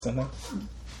Something?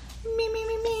 Me.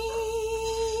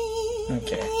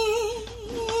 Okay.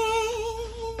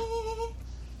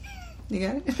 You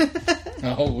got it?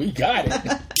 Oh, we got it.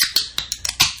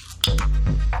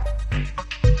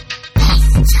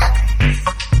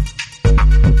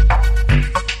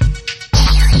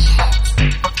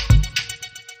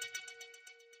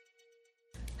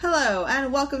 Hello,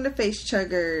 and welcome to Face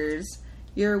Chuggers,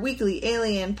 your weekly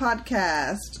alien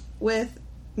podcast with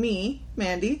me,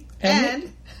 Mandy,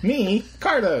 and me,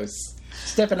 Carlos,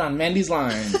 stepping on Mandy's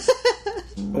lines.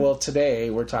 Well,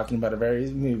 today we're talking about a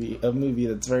movie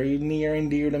that's very near and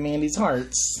dear to Mandy's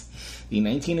hearts, the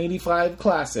 1985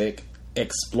 classic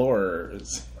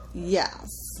Explorers. Yes.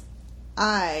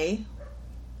 I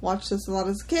watched this a lot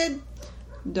as a kid.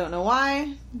 Don't know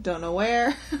why, don't know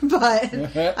where,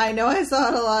 but I know I saw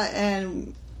it a lot,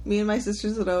 and me and my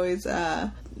sisters would always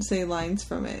say lines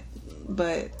from it,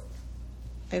 but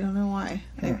I don't know why.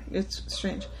 It's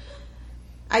strange.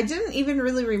 I didn't even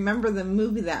really remember the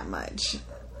movie that much.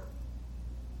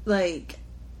 Like,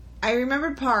 I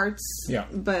remembered parts,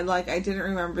 but like I didn't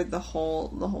remember the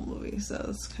whole movie, so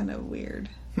it's kind of weird.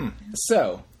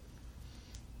 So,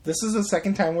 this is the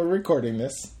second time we're recording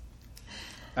this.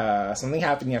 Something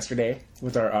happened yesterday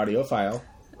with our audio file.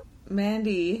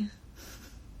 Mandy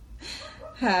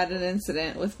had an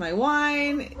incident with my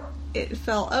wine. It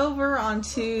fell over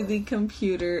onto the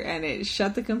computer and it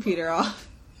shut the computer off.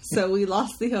 So we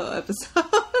lost the whole episode.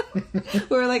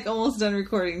 We were like almost done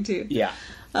recording too. Yeah.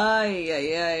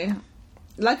 Ay.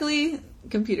 Luckily,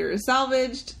 computer is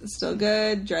salvaged. Still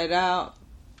good. Dried out.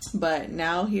 But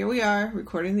now here we are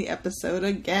recording the episode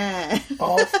again.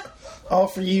 All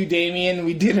for you, Damien.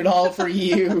 We did it all for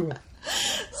you.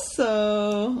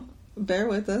 So bear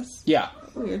with us. Yeah.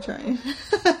 We are trying.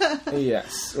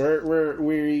 Yes.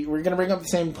 We're gonna bring up the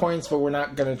same points, but we're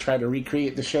not gonna try to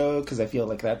recreate the show because I feel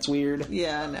like that's weird.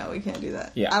 Yeah, no, we can't do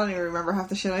that. Yeah. I don't even remember half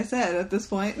the shit I said at this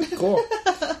point. Cool.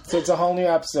 So it's a whole new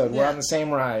episode. We're on the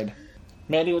same ride.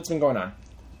 Mandy, what's been going on?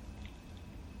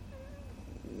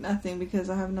 Nothing, because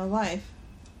I have no life.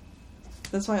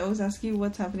 That's why I always ask you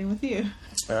what's happening with you.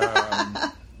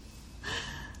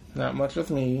 Not much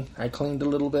with me. I cleaned a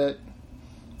little bit,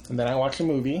 and then I watched a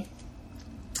movie.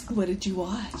 What did you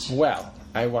watch? Well,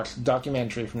 I watched a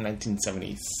documentary from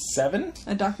 1977.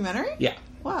 A documentary? Yeah.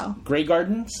 Wow. Grey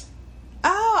Gardens.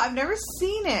 Oh, I've never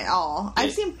seen it all.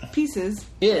 I've seen pieces.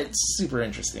 It's super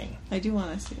interesting. I do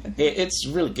want to see it. Okay. It's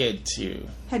really good, too.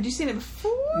 Had you seen it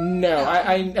before? No.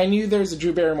 I knew there was a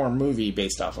Drew Barrymore movie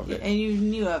based off of it. And you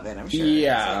knew of it, I'm sure.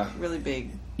 Yeah. It's like really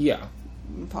big. Yeah.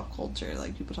 In pop culture.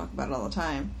 Like, people talk about it all the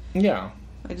time. Yeah.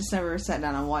 I just never sat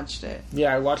down and watched it.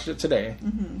 Yeah, I watched it today.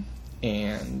 Mm-hmm.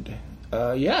 And,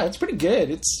 yeah, it's pretty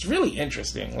good. It's really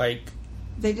interesting. Like,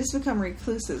 they just become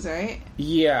recluses, right?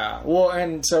 Yeah. Well,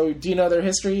 and so, do you know their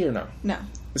history or no? No.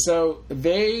 So,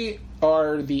 they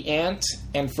are the aunt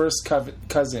and first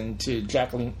cousin to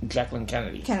Jacqueline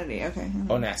Kennedy. Kennedy, okay.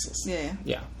 Mm-hmm. Onassis.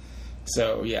 Yeah.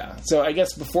 So, yeah. So, I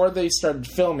guess before they started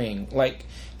filming, like,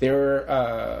 they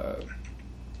were,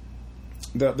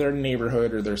 their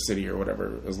neighborhood or their city or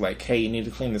whatever was like, hey, you need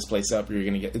to clean this place up or you're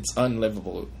going to it's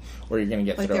unlivable or you're going to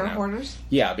get like thrown out. Like they were hoarders?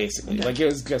 Yeah, basically. Okay. Like, it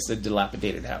was just a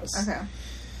dilapidated house. Okay.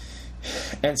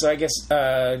 And so I guess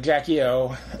Jackie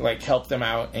O like helped them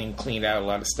out and cleaned out a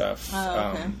lot of stuff. Oh,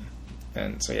 okay.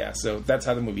 And so yeah, so that's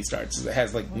how the movie starts. It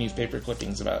has like newspaper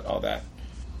clippings about all that.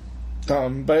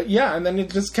 But yeah, and then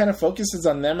it just kind of focuses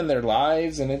on them and their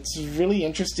lives, and it's really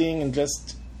interesting and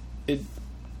just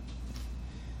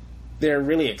they're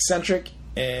really eccentric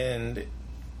and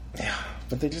yeah,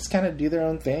 but they just kind of do their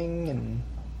own thing and.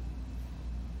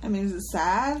 I mean, is it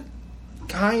sad?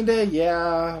 Kinda,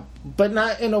 yeah, but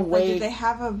not in a way. Like, did they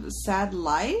have a sad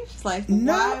life? Like,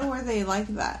 no. Why were they like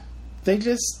that? They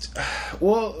just,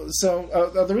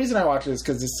 so the reason I watched it is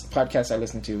because this podcast I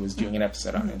listened to was doing an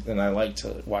episode on it, and I like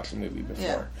to watch the movie before.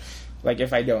 Yeah. Like,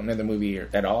 if I don't know the movie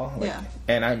at all, like,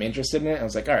 and I'm interested in it, I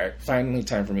was like, all right, finally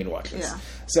time for me to watch this. Yeah.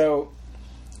 So,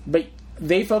 but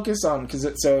they focus on, because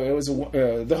it was,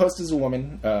 the host is a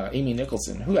woman, Amy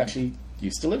Nicholson, who actually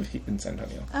used to live in San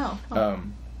Antonio. Oh.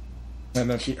 And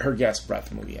then her guest brought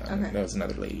the movie on. Okay. There was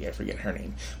another lady, I forget her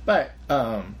name. But,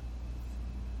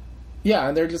 yeah,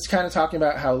 and they're just kind of talking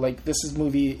about how, like,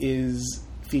 movie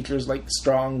features, like,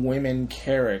 strong women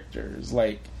characters.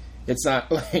 Like, it's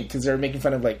not, like, because they're making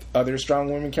fun of, like, other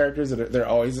strong women characters that they're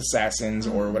always assassins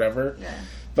or whatever. Yeah.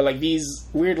 But, like, these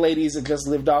weird ladies that just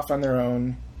lived off on their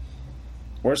own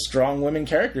were strong women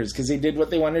characters because they did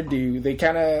what they wanted to do. They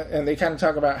kind of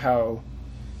talk about how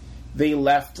they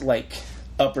left, like,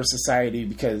 upper society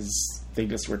because they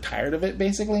just were tired of it,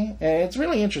 basically. And it's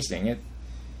really interesting.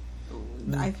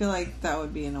 I feel like that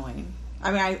would be annoying.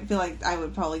 I mean, I feel like I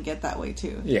would probably get that way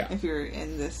too. Yeah. If you're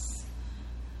in this.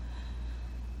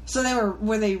 So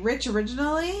were they rich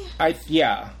originally?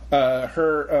 The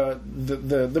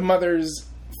mother's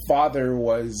father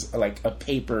was like a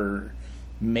paper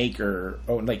maker.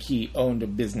 Like he owned a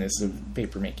business of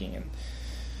paper making, and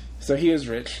so he was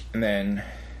rich. And then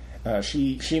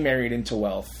she married into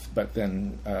wealth, but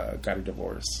then got a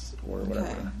divorce or whatever.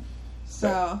 Okay.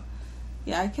 So,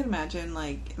 yeah, I can imagine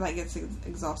like it's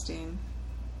exhausting.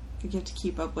 You get to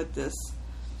keep up with this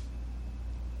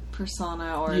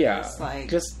persona or this like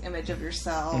just image of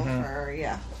yourself, or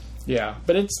yeah.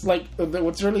 But it's like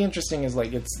what's really interesting is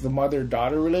like it's the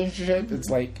mother-daughter relationship. It's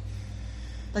like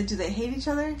do they hate each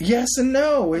other? Yes and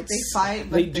no. It's they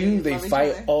fight. But they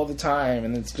fight all the time,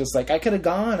 and it's just like I could have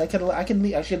gone.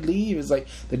 I should leave. It's like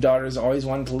the daughter's always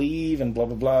wanted to leave and blah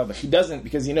blah blah, but she doesn't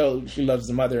because she loves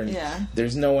the mother, and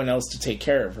there's no one else to take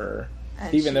care of her.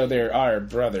 And even though there are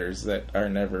brothers that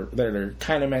are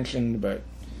kind of mentioned, but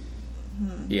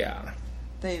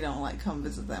they don't like come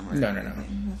visit them. Or no.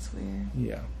 That's weird.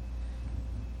 Yeah.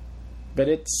 But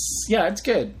it's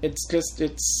good.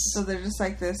 So they're just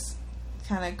like this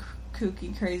kind of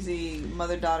kooky, crazy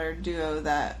mother-daughter duo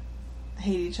that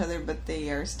hate each other, but they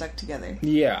are stuck together.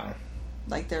 Yeah.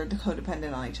 Like they're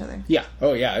codependent on each other. Yeah.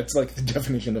 Oh, yeah. It's like the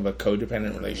definition of a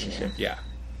codependent relationship. Yeah.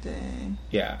 Dang.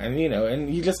 Yeah. And,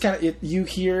 and you just kind of, you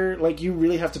hear, like, you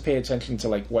really have to pay attention to,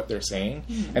 like, what they're saying.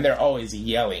 Mm-hmm. And they're always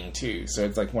yelling, too. So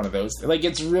it's, like, one of those, like,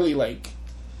 it's really, like,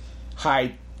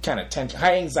 high kind of tension,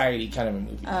 high anxiety kind of a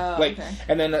movie. Oh, like, okay.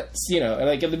 And then,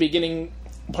 like, at the beginning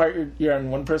part, you're on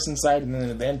one person's side, and then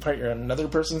at the end part, you're on another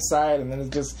person's side, and then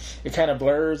it kind of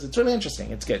blurs. It's really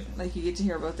interesting. It's good. Like, you get to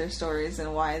hear about their stories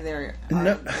and why they're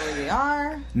where they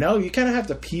are. No, you kind of have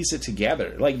to piece it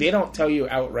together. Like, they don't tell you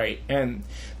outright, and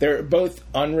they're both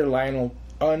unreliable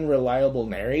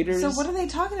narrators. So what are they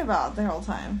talking about the whole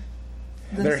time?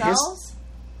 Themselves?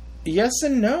 Yes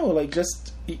and no. Like,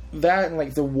 just that, and,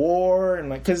 like, the war, and,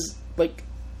 like, because, like,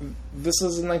 this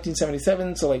was in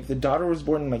 1977, so, like, the daughter was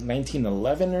born in, like,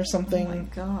 1911 or something. Oh, my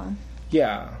God.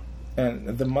 Yeah.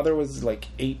 And the mother was, like,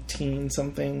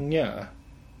 18-something. Yeah.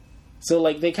 So,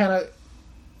 like, they kind of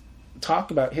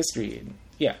talk about history. And,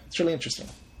 yeah, it's really interesting.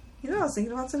 You know what I was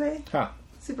thinking about today? Huh.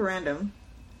 Super random.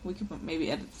 We could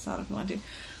maybe edit this out if you want to.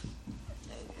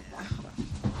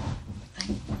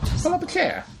 Pull up a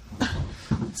chair.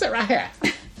 Sit right here.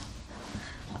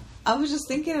 I was just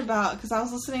thinking about, because I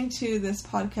was listening to this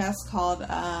podcast called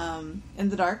In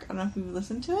the Dark. I don't know if you've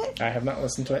listened to it. I have not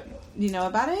listened to it. Do you know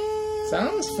about it?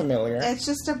 Sounds familiar. It's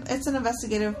just it's an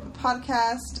investigative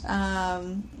podcast.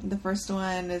 The first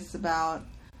one is about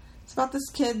this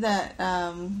kid that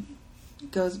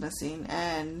goes missing,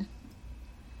 and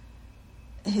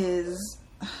his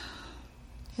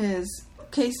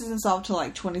case isn't solved till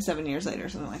like 27 years later or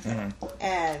something like that. Mm-hmm.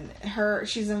 And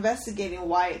she's investigating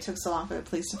why it took so long for the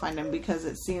police to find him, because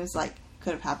it seems like it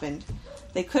could have happened.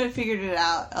 They could have figured it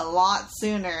out a lot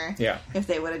sooner if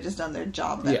they would have just done their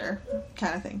job better,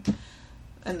 kind of thing.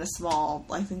 In a small,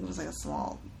 I think it was like a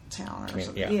small town or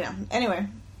something. Yeah. Anyway.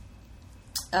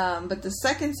 But the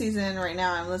second season right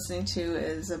now I'm listening to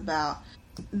is about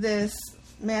this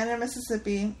man in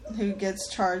Mississippi who gets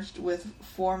charged with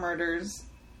 4 murders.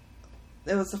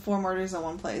 It was the 4 murders in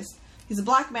one place. He's a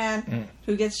black man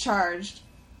who gets charged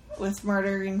with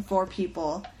murdering 4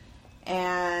 people,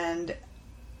 and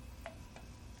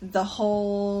the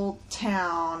whole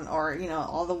town, or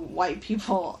all the white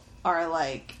people are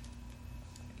like,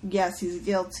 yes, he's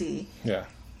guilty. Yeah.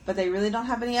 But they really don't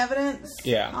have any evidence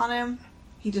on him.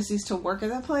 He just used to work at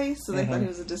that place, so they thought he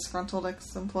was a disgruntled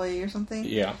ex-employee or something.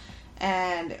 Yeah.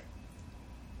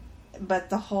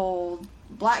 But the whole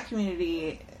black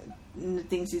community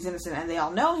thinks he's innocent, and they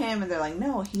all know him, and they're like,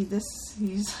 no, he's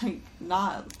like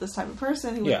not this type of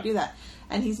person. He wouldn't do that.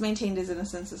 And he's maintained his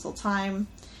innocence this whole time,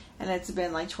 and it's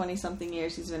been like 20-something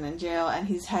years he's been in jail, and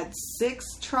he's had 6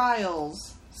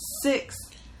 trials. 6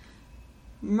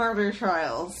 murder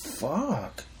trials.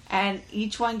 Fuck. And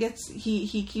each one gets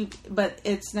but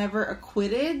it's never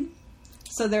acquitted,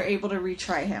 so they're able to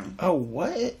retry him. Oh,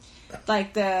 what?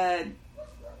 Like the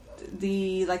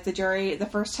jury the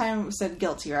first time said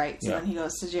guilty, right? So then he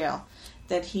goes to jail.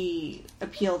 That he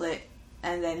appealed it,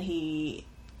 and then he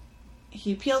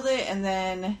appealed it, and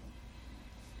then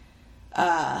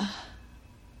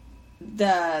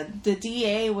the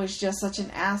DA was just such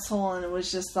an asshole, and it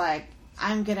was just like,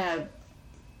 I'm gonna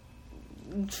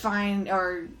find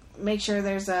or make sure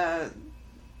there's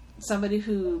somebody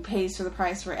who pays for the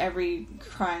price for every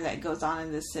crime that goes on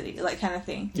in this city, like, kind of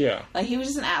thing. Yeah. Like, he was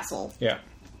just an asshole. Yeah.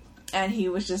 And he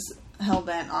was just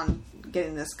hell-bent on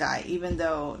getting this guy, even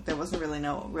though there wasn't really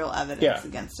no real evidence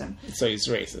against him. So he's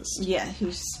racist. Yeah, he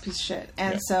was just a piece of shit.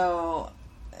 And so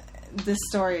this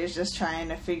story is just trying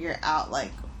to figure out,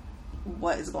 like,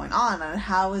 what is going on and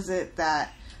how is it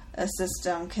that a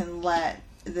system can let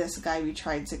this guy be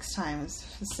tried 6 times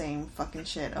for the same fucking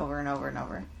shit over and over and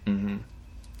over. Mm-hmm.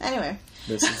 Anyway.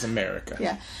 This is America.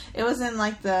 Yeah. It was in,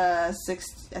 like, the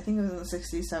 60s, I think it was in the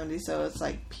 60s, 70s, so it's,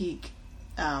 like, peak,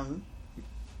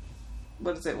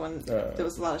 what is it, when there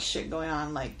was a lot of shit going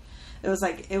on, like, it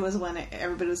was when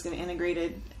everybody was getting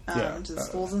integrated into the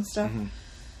schools and stuff.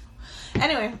 Mm-hmm.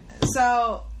 Anyway,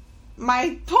 so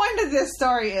my point of this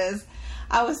story is,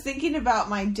 I was thinking about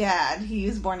my dad. He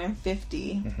was born in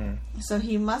 50. Mm-hmm. So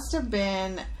he must have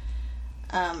been,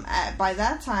 by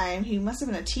that time, he must have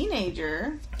been a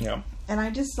teenager. Yeah. And I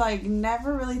just, like,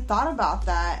 never really thought about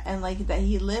that. And, like, that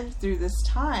he lived through this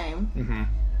time. Mm-hmm.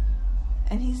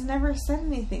 And he's never said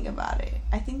anything about it.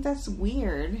 I think that's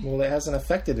weird. Well, it hasn't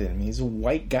affected him. He's a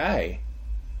white guy.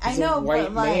 I know, a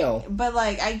white male. But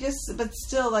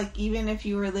still, like, even if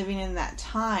you were living in that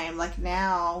time, like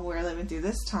now we're living through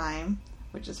this time,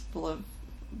 which is full of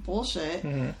bullshit.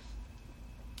 Mm-hmm.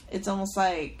 It's almost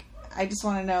like I just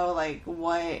want to know, like,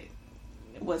 what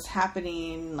was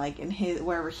happening, like, in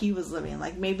wherever he was living.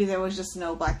 Like, maybe there was just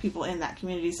no black people in that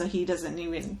community, so he doesn't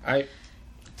even.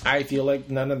 I feel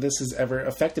like none of this has ever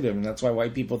affected him, and that's why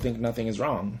white people think nothing is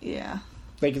wrong. Yeah.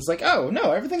 Like, it's like, oh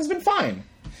no, everything's been fine.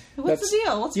 What's the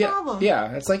deal? What's the problem?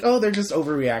 Yeah, it's like, oh, they're just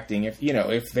overreacting. If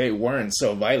they weren't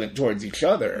so violent towards each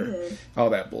other, all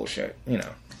that bullshit. It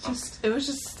was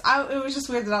just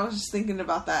weird that I was just thinking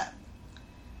about that.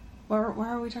 Where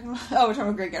are we talking about? Oh, we're talking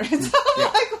about Greg Garrett. Yeah.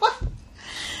 Like, what?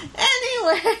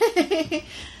 Anyway,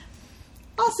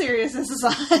 all seriousness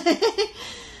aside.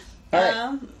 All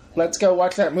right, let's go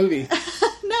watch that movie.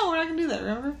 No, we're not gonna do that.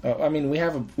 Remember? Oh, I mean, we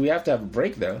have to have a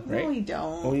break though, right? No, we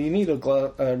don't. Well, you need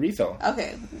a refill.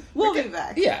 Okay, we'll be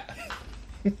back. Yeah.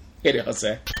 Hey,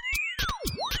 Jose.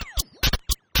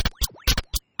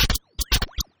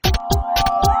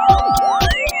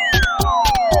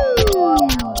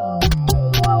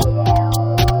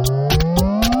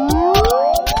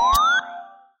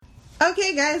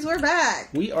 Okay, guys, we're back.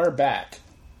 We are back.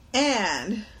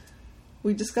 And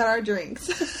we just got our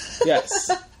drinks.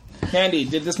 Yes. Mandy,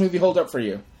 did this movie hold up for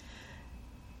you?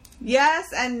 Yes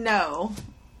and no.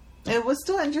 It was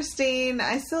still interesting.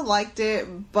 I still liked it,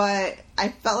 but I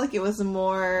felt like it was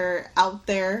more out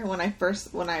there when I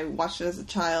watched it as a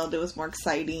child. It was more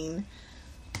exciting.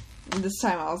 This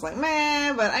time I was like,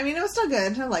 meh, but I mean, it was still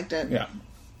good. I liked it. Yeah.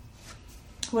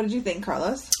 What did you think,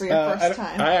 Carlos, for your first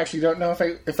time? I actually don't know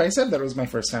if I said that it was my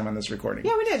first time on this recording.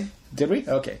 Yeah, we did. Did we?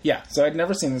 Okay. Yeah. So I'd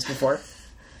never seen this before.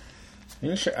 Are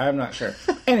you sure? I'm not sure.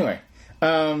 Anyway,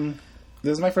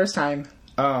 this is my first time.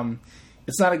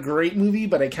 It's not a great movie,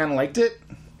 but I kind of liked it.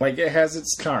 Like, it has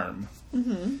its charm.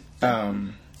 Mm-hmm.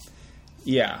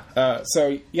 Yeah.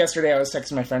 So yesterday I was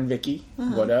texting my friend Vicky.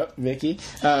 Uh-huh. What up, Vicky?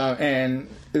 And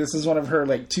this is one of her,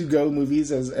 like, to-go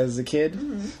movies as a kid.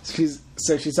 Mm-hmm.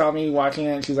 So she saw me watching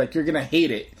it, and she's like, "You're gonna hate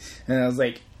it." And I was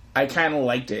like, I kind of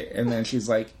liked it. And then she's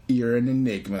like, "You're an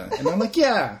enigma." And I'm like,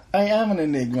 yeah, I am an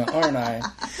enigma, aren't I?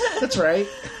 That's right.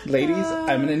 Ladies,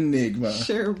 I'm an enigma.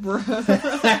 Sure, bro. But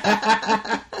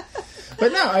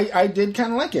no, I did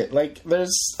kind of like it. Like,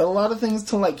 there's a lot of things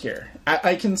to like here.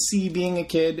 I can see being a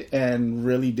kid and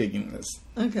really digging this.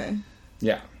 Okay.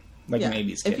 Yeah. Like an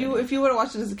 80s kid. If you would have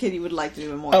watched it as a kid, you would like it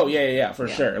even more. Oh, yeah, for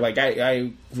sure. Like,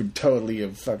 I would totally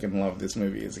have fucking loved this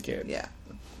movie as a kid. Yeah.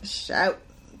 Shout.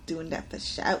 Doing that for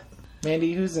shout.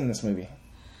 Mandy, who's in this movie?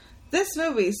 This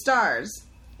movie stars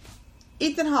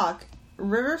Ethan Hawke,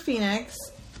 River Phoenix,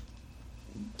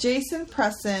 Jason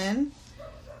Preston.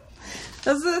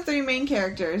 Those are the 3 main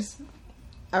characters.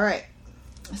 Alright.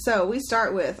 So, we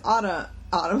start with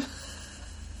Autumn.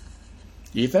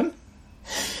 Ethan?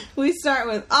 We start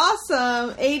with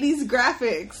awesome 80s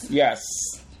graphics. Yes.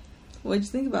 What'd you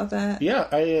think about that? Yeah,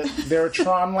 they're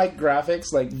Tron-like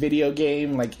graphics, like video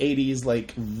game, like 80s,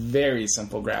 like very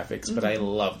simple graphics, but I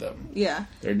love them. Yeah.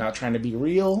 They're not trying to be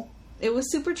real. It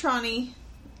was super Tron-y,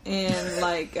 and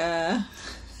like,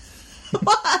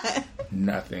 what?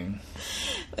 Nothing.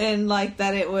 And like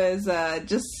that it was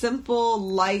just simple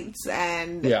lights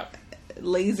and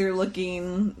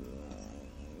laser-looking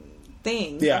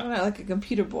things. Yeah. I don't know, like a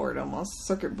computer board almost,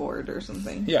 circuit board or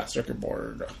something. Yeah, circuit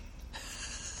board.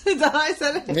 Is that how I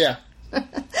said it? Yeah.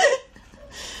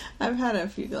 I've had a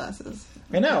few glasses.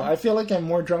 I know. I feel like I'm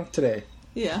more drunk today.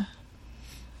 Yeah.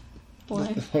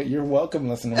 Why? You're welcome,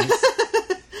 listeners.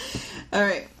 All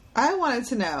right. I wanted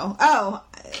to know. Oh,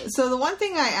 so the one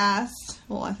thing I asked...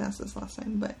 Well, I've asked this last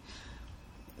time, but...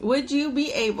 Would you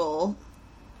be able...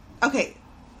 Okay,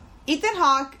 Ethan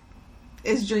Hawke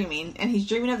is dreaming, and he's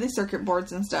dreaming of these circuit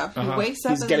boards and stuff. He wakes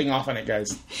up... He's getting off on it,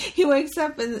 guys. He wakes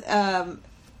up in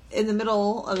the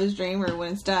middle of his dream, or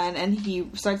when it's done, and he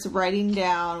starts writing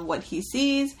down what he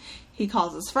sees. He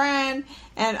calls his friend,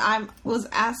 and I was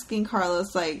asking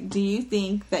Carlos, like, do you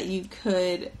think that you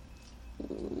could...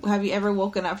 Have you ever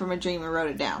woken up from a dream and wrote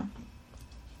it down?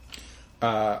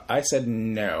 I said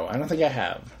no. I don't think I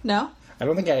have. No? I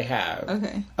don't think I have.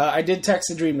 Okay. I did text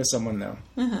a dream to someone, though.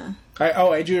 Uh-huh.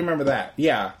 I do remember that.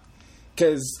 Yeah.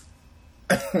 Because...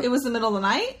 It was the middle of the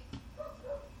night?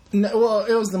 No, well,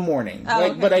 it was the morning. Oh,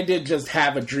 okay. But I did just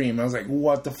have a dream. I was like,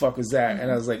 what the fuck was that? And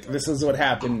I was like, this is what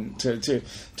happened to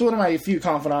one of my few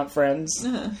confidant friends.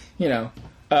 Uh-huh. You know.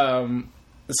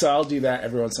 So I'll do that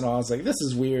every once in a while. I was like, this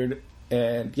is weird.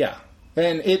 And yeah.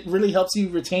 And it really helps you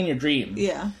retain your dream.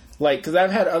 Yeah. Like, because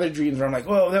I've had other dreams where I'm like,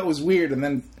 whoa, that was weird. And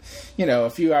then, you know,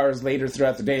 a few hours later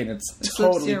throughout the day, and it's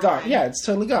totally gone. Mind. Yeah, it's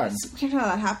totally gone. It's weird how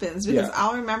that happens, because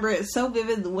I'll remember it so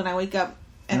vivid when I wake up,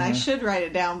 and I should write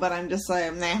it down, but I'm just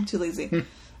like, nah, I'm too lazy.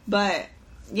 But,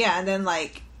 yeah, and then,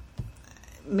 like,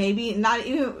 maybe not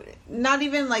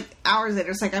even like hours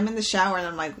later, it's like I'm in the shower, and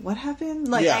I'm like, what happened?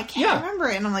 Like, I can't remember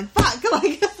it, and I'm like, fuck.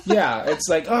 Like, yeah, it's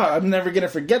like, oh, I'm never going to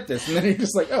forget this. And then you're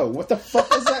just like, oh, what the fuck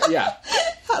was that? Yeah.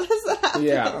 How does that happen?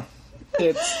 Yeah.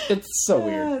 It's so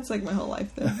weird. It's like my whole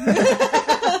life,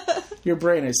 then. Your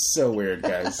brain is so weird,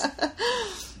 guys.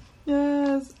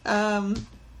 Yes.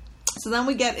 So then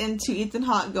we get into Ethan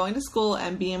Hawke going to school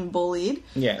and being bullied.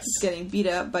 Yes. Getting beat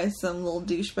up by some little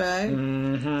douchebag.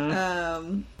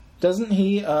 Mm-hmm. Doesn't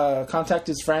he contact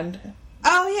his friend?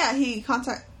 Oh, yeah. He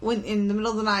when in the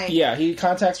middle of the night. Yeah, he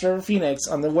contacts River Phoenix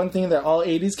on the one thing that all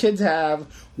 80s kids have,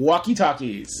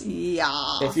 walkie-talkies.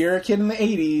 Yeah. If you're a kid in the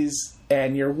 80s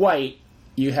and you're white,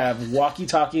 you have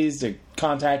walkie-talkies to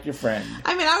contact your friend.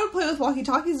 I mean, I would play with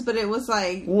walkie-talkies, but it was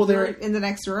like, well, they're in the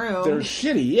next room. They're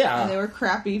shitty, yeah. And they were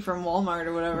crappy from Walmart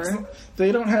or whatever.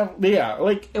 They don't have, yeah,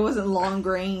 like... It wasn't long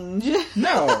range.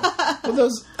 No. Well,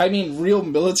 those, I mean, real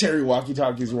military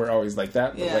walkie-talkies were always like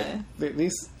that. But yeah. Like,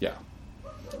 these, yeah.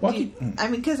 I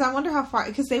mean, because I wonder how far...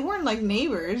 Because they weren't, like,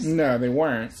 neighbors. No, they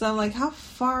weren't. So I'm like, how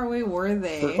far away were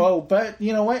they? But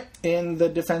you know what? In the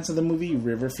defense of the movie,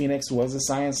 River Phoenix was a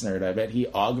science nerd. I bet he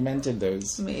augmented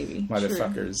those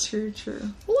motherfuckers. True.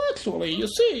 Well, actually, you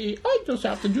see, I just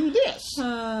have to do this.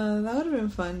 That would have been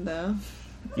fun, though.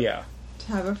 Yeah. To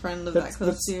have a friend live that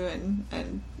close to you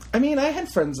and... I mean, I had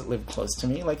friends that lived close to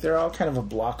me. Like, they're all kind of a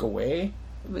block away.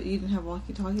 But you didn't have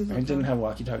walkie-talkies? I didn't have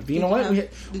walkie-talkies. But you know what?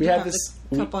 We had this...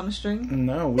 cup on a string?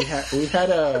 No, we had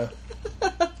a...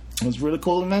 It was a really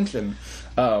cool invention.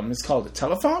 It's called a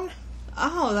telephone.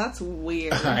 Oh, that's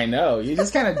weird. I know. You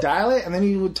just kind of dial it, and then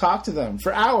you would talk to them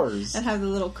for hours. And have the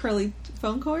little curly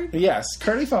phone cord? Yes,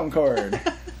 curly phone cord.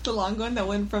 The long one that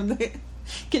went from the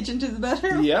kitchen to the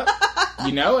bedroom? Yep.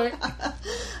 You know it.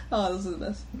 Oh, those are the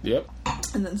best. Yep.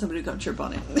 And then somebody would come chirp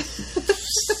on it.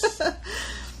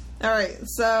 Alright,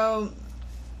 so...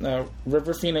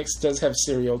 River Phoenix does have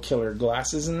serial killer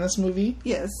glasses in this movie.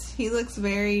 Yes, he looks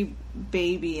very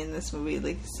baby in this movie,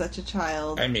 like such a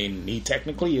child. I mean, he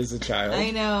technically is a child.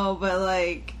 I know, but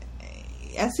like,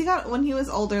 as when he was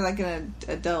older, like an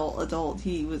adult,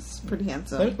 he was pretty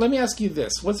handsome. Let me ask you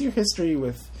this: what's your history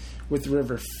with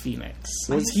River Phoenix?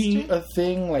 Was he a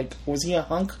thing? Like, was he a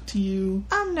hunk to you?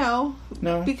 No.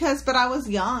 But I was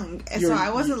young, and so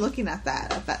I wasn't looking at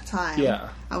that at that time. Yeah,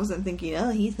 I wasn't thinking, oh,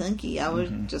 he's hunky. I was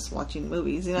just watching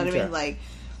movies. You know what I mean? Like,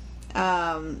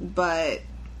 but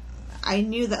I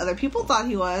knew that other people thought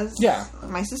he was. Yeah,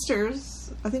 my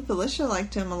sisters. I think Felicia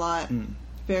liked him a lot.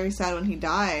 Very sad when he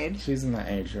died. She's in that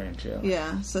age range, yeah.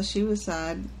 Yeah, so she was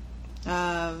sad.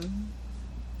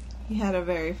 He had a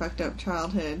very fucked up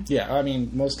childhood. Yeah, I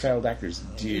mean, most child actors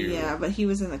do. Yeah, but he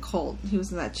was in a cult. He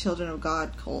was in that Children of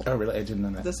God cult. Oh, really? I didn't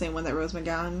know that. The same one that Rose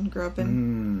McGowan grew up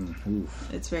in. Oof.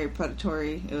 It's very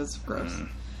predatory. It was gross.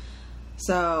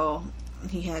 So,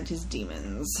 he had his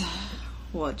demons,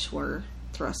 which were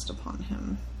thrust upon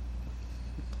him.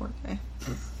 Poor guy.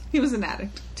 He was an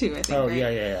addict, too, I think, Oh, right?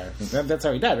 yeah. That's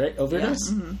how he died, right?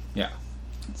 Overdose? Yeah.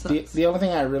 The only thing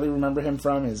I really remember him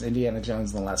from is Indiana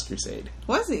Jones and the Last Crusade.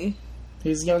 Was he?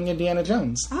 He's young Indiana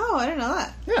Jones. Oh, I didn't know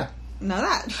that. Yeah. Know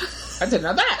that. I didn't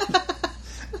know that.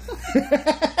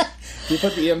 You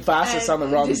put the emphasis on the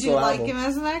wrong syllable. Did you like him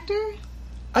as an actor?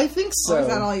 I think so. Or is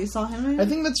that all you saw him in? I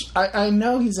think that's... I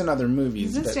know he's in other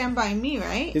movies. He's in Stand By Me,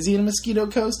 right? Is he in Mosquito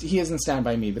Coast? He is in Stand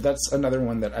By Me, but that's another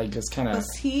one that I just kind of... Was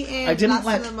he in Last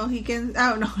of the Mohicans?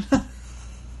 Oh, no.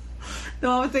 The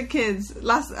one with the kids.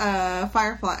 Last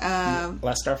Firefly.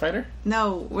 Last Starfighter?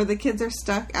 No, where the kids are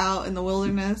stuck out in the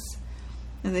wilderness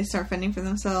And they start fending for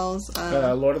themselves.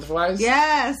 Lord of the Flies?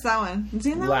 Yes, that one. You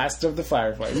seen that Last of the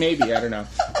Fireflies. Maybe, I don't know.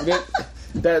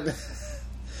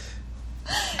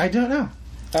 I don't know.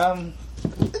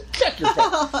 Check your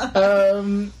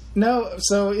phone. No,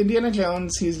 so Indiana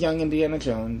Jones, he's young Indiana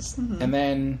Jones. Mm-hmm. And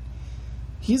then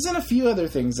he's in a few other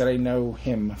things that I know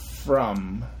him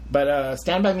from. But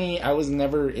Stand By Me, I was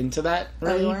never into that,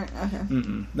 really. Oh, you weren't? Okay.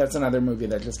 Mm-mm. That's another movie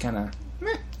that just kind of...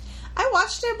 I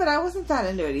watched it, but I wasn't that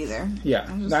into it either. Yeah.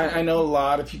 I know a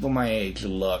lot of people my age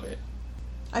love it.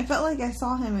 I felt like I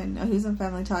saw him in... Oh, he was in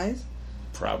Family Ties?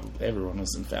 Probably. Everyone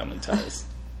was in Family Ties.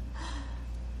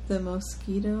 The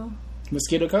Mosquito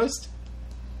Coast?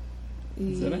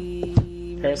 Is that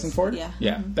it? Harrison Ford? Yeah.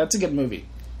 Yeah. Mm-hmm. That's a good movie.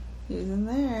 He was in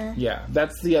there. Yeah.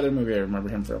 That's the other movie I remember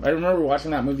him from. I remember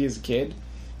watching that movie as a kid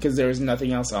because there was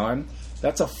nothing else on.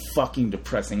 That's a fucking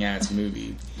depressing-ass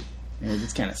movie. And it was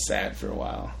just kind of sad for a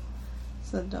while.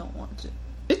 So don't watch it.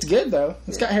 It's good, though.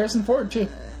 It's got Harrison Ford, too.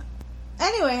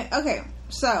 Anyway, okay.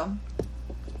 So,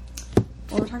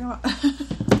 what were we talking about?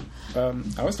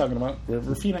 I was talking about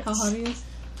River Phoenix. How hot he is?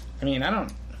 I mean, I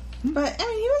don't... But, I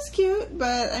mean, he was cute,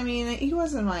 but, I mean, he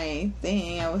wasn't my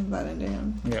thing. I wasn't that into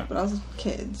him. Yeah. But I was a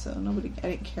kid, so I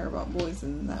didn't care about boys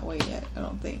in that way yet, I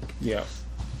don't think. Yeah.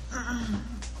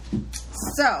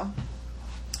 So...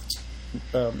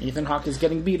 Ethan Hawke is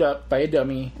getting beat up by a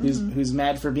dummy who's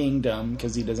mad for being dumb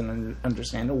because he doesn't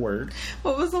understand a word.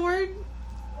 What was the word?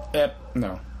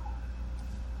 No.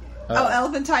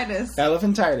 Elephantitis.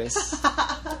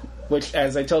 Elephantitis. Which,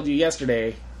 as I told you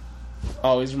yesterday,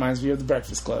 always reminds me of The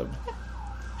Breakfast Club.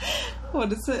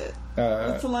 What is it?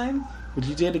 What's the line? Would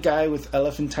you date a guy with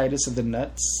elephantitis of the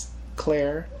nuts,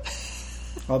 Claire?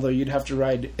 Although you'd have to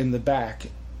ride in the back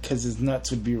because his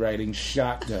nuts would be riding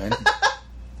shotgun.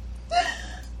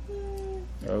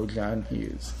 Oh, John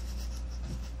Hughes.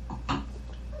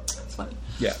 It's funny.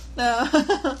 Yeah.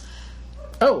 I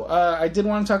did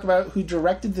want to talk about who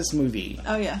directed this movie.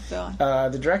 Oh, yeah. Go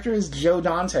on. The director is Joe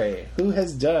Dante, who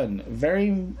has done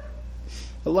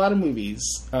a lot of movies.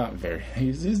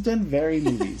 He's done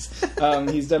movies.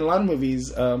 He's done a lot of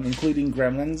movies, including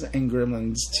Gremlins and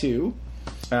Gremlins 2.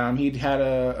 He'd had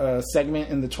a segment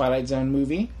in the Twilight Zone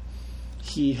movie.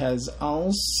 He has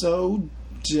also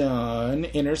done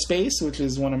Inner Space, which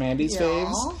is one of Mandy's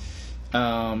faves.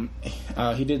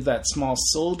 He did that Small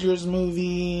Soldiers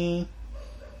movie.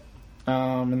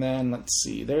 And then, let's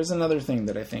see. There's another thing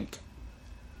that I think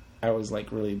I was,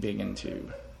 like, really big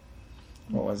into.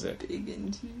 What was it?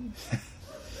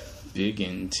 Big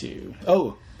into.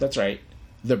 Oh, that's right.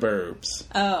 The Burbs.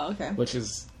 Oh, okay. Which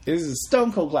is a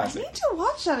stone cold classic. I need to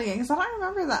watch that again because I don't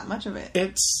remember that much of it.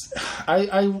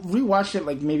 I rewatched it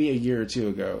like maybe a year or two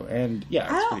ago, and yeah,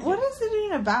 it's pretty good. What is it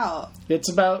even about?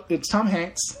 It's Tom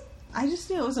Hanks. I just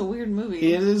knew it was a weird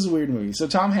movie. It is a weird movie. So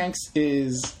Tom Hanks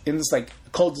is in this like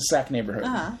cul-de-sac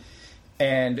neighborhood,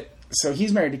 and so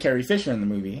he's married to Carrie Fisher in the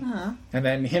movie, and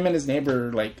then him and his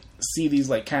neighbor like see these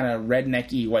like kind of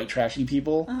rednecky white trashy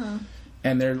people.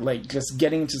 And they're, like, just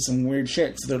getting into some weird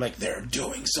shit. So they're like, they're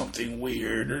doing something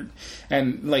weird.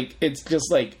 And, like, it's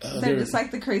just like... they're just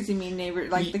like the crazy mean neighbor,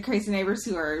 like the crazy neighbors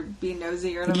who are being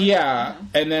nosy or whatever. Yeah.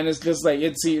 And then it's just like,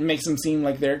 it makes them seem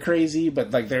like they're crazy, but,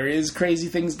 like, there is crazy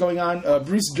things going on.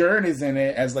 Bruce Dern is in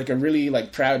it as, like, a really,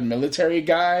 like, proud military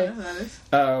guy.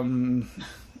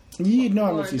 You'd know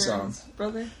him if you saw him.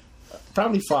 Brother?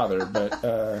 Probably father,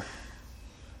 but,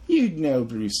 you'd know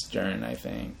Bruce Dern, I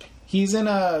think. He's in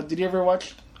did you ever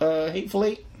watch Hateful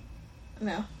Eight?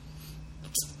 No.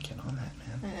 Get on that,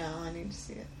 man. I know, I need to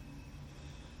see it.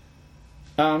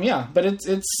 Yeah, but it's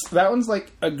that one's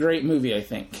like a great movie, I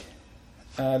think.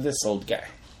 This Old Guy.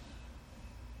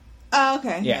 Oh,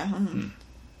 okay. Yeah. Mm-hmm.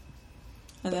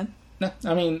 And then? No,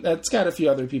 I mean, it's got a few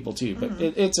other people too, but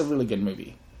it's a really good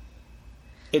movie.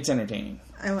 It's entertaining.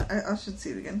 I should see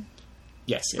it again.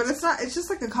 Yes. But it's not, it's just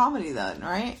like a comedy then,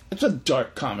 right? It's a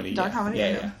dark comedy. Dark comedy?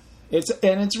 Yeah.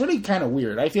 It's really kind of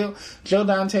weird. I feel Joe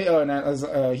Dante. Oh,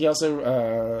 and he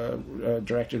also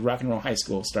directed Rock and Roll High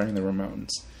School, starring the Ramones,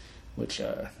 which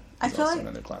is also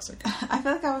another classic. I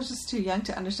feel like I was just too young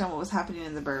to understand what was happening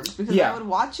in The Burbs because I would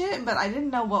watch it, but I didn't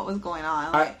know what was going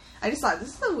on. Like, I just thought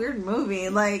this is a weird movie.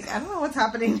 Like I don't know what's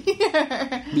happening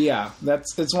here. Yeah,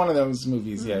 it's one of those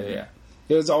movies. Yeah.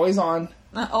 It was always on.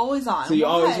 Always on. So you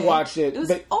always watched it. It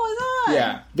was always on.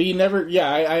 Yeah. But you never... Yeah,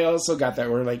 I also got that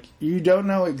where, like, you don't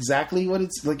know exactly what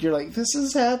it's... Like, you're like, this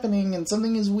is happening and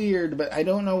something is weird, but I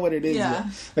don't know what it is. Yeah.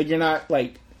 Like, you're not,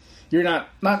 like... You're not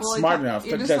smart enough.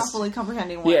 You're but just not fully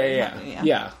comprehending what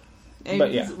Yeah. Maybe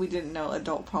but, because we didn't know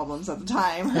adult problems at the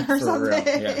time or something.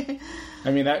 Real, yeah.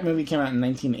 I mean, that movie came out in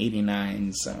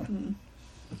 1989, so...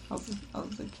 I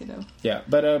was a kiddo. Yeah,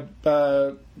 but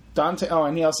Dante. Oh,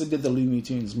 and he also did the Looney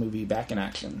Tunes movie Back in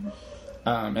Action,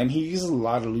 and he uses a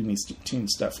lot of Looney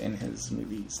Tunes stuff in his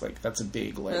movies. Like that's a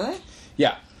big like. Really?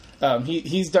 Yeah.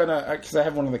 He's done because I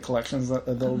have one of the collections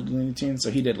of the old Looney Tunes,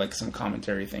 so he did like some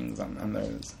commentary things on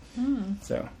those.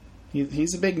 So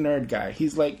he's a big nerd guy.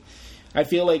 He's like, I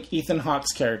feel like Ethan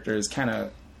Hawke's character is kind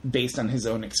of based on his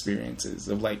own experiences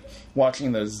of like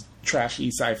watching those trashy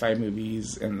sci-fi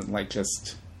movies and like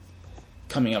just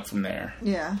coming up from there.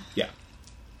 Yeah. Yeah.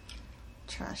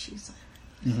 Trashy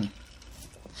sci-fi.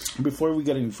 Before we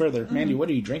get any further, Mandy, what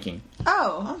are you drinking?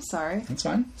 Oh, I'm sorry. That's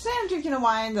fine. Today I'm drinking a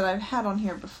wine that I've had on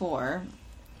here before.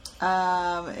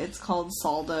 It's called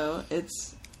Saldo.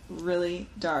 It's really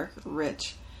dark,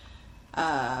 rich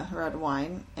red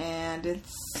wine, and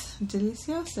it's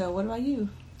delicioso. What about you?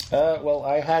 Well,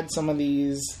 I had some of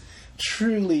these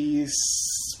truly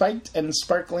spiked and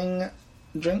sparkling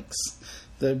drinks.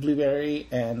 The blueberry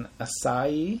and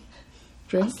acai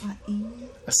drink.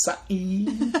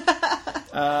 Acai.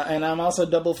 And I'm also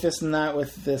double fisting that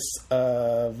with this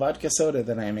vodka soda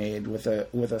that I made with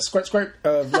a squirt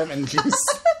of lemon juice.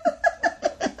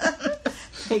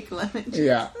 Fake lemon juice.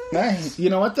 Yeah. Nice. You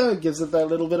know what though? It gives it that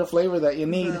little bit of flavor that you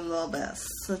need. A little bit of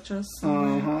citrus.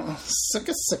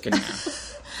 Sick now.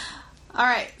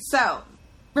 Alright, so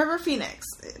River Phoenix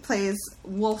plays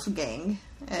Wolfgang,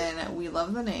 and we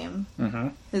love the name. Mm-hmm.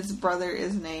 His brother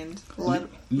is named Ludwig.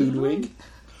 Ludwig.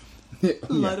 Their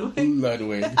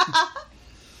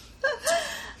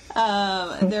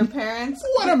parents.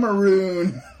 What a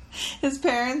maroon! His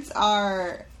parents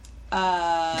are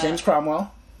James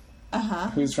Cromwell,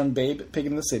 who's from Babe, Pig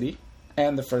in the City,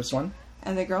 and the first one.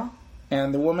 And the girl.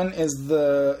 And the woman is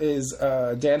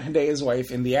Dan Hedaya's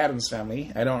wife in the Addams Family.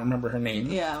 I don't remember her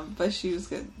name. Yeah, but she was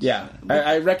good. Yeah,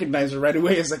 I recognize her right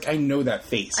away. It's like, I know that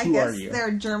face. Who are you?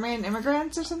 They're German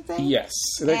immigrants or something? Yes.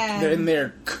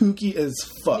 They're kooky as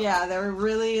fuck. Yeah, they're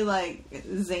really, like,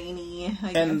 zany.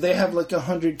 And they have, like,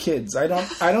 100 kids. I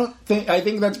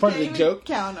think that's part of the joke.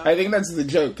 Count them. I think that's the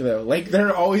joke, though. Like, there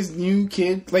are always new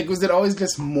kids. Like, was it always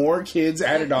just more kids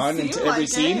added on into every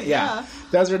scene? Yeah.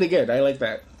 That was really good. I like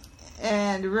that.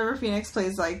 And River Phoenix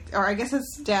plays or I guess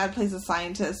his dad plays a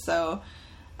scientist, so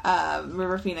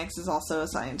River Phoenix is also a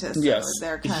scientist. Yes. So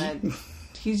they're kind of,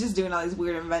 he's just doing all these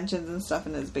weird inventions and stuff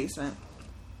in his basement.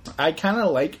 I kind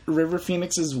of like River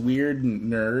Phoenix's weird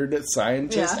nerd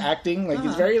scientist acting. Like,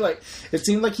 it's very, like, it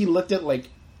seemed like he looked at, like,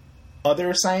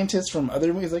 other scientists from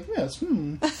other movies, like, yes,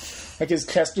 Like, his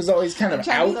chest was always kind of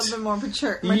out. A little bit more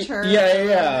mature.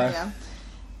 Yeah.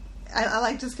 I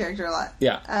liked his character a lot.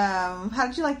 Yeah. How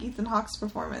did you like Ethan Hawke's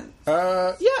performance?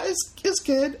 It's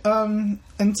good.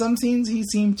 In some scenes, he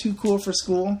seemed too cool for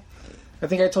school. I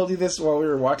think I told you this while we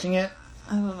were watching it.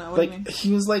 I don't know. What like, do you mean?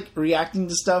 He was, like, reacting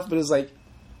to stuff, but it was like,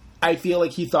 I feel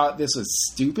like he thought this was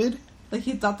stupid. Like,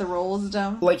 he thought the role was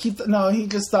dumb? Like, he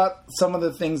just thought some of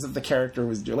the things that the character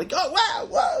was doing. Like, oh, wow,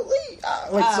 whoa, wee,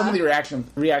 like, some of the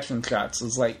reaction shots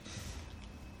was like,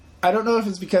 I don't know if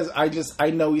it's because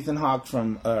I know Ethan Hawke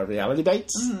from Reality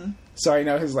Bites, so I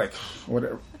know his, like,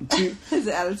 whatever. His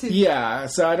attitude. Yeah,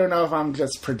 so I don't know if I'm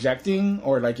just projecting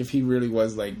or, like, if he really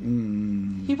was, like,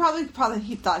 He probably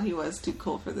he thought he was too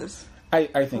cool for this I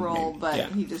think role, maybe,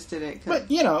 but he just did it. But,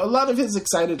 you know, a lot of his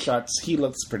excited shots, he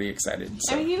looks pretty excited.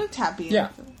 So. I mean, he looked happy. Yeah.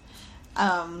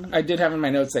 I did have in my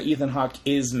notes that Ethan Hawke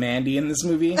is Mandy in this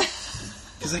movie.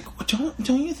 He's like, don't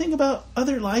you think about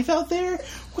other life out there?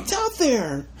 What's out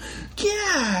there?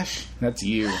 Gosh, that's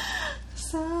you.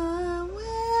 Somewhere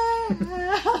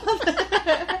out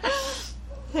there.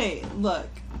 Hey, look.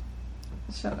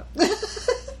 Shut up.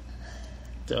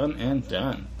 Done and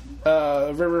done.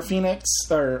 River Phoenix,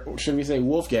 or should we say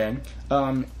Wolfgang,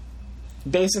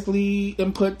 basically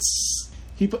inputs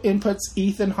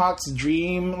Ethan Hawke's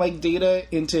dream like data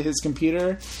into his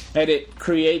computer, and it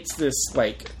creates this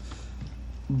like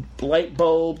light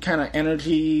bulb kind of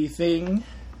energy thing.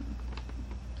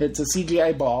 It's a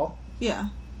CGI ball. Yeah,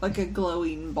 like a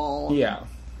glowing ball. Yeah.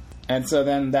 And so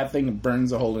then that thing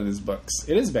burns a hole in his books.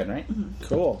 It is Ben, right? Mm-hmm.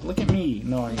 Cool. Look at me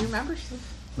knowing. You remember?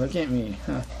 Look at me.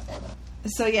 Huh.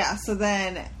 So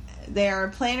then they are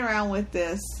playing around with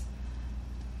this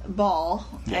ball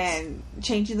and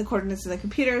changing the coordinates in the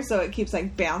computer so it keeps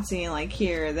like bouncing like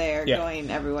here or there, going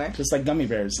everywhere. Just like gummy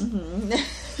bears.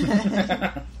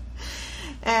 Mm-hmm.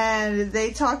 And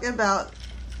he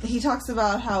talks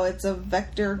about how it's a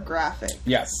vector graphic.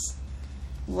 Yes.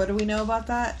 What do we know about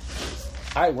that?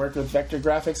 I work with vector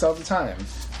graphics all the time.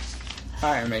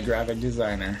 I am a graphic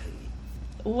designer.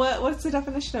 What's the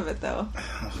definition of it, though?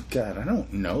 Oh, God, I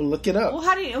don't know. Look it up. Well,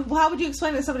 how would you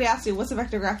explain it if somebody asked you, what's a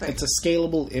vector graphic? It's a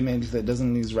scalable image that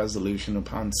doesn't lose resolution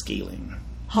upon scaling.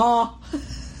 Huh?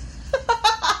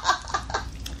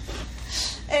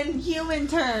 In human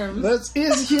terms. This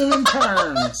is human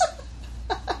terms.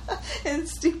 In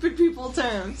stupid people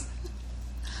terms.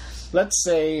 Let's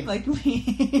say... Like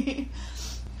me.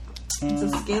 It's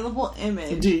a scalable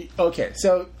image. Okay,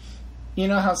 so you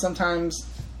know how sometimes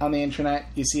on the internet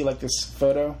you see like this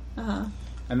photo? Uh-huh.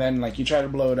 And then like you try to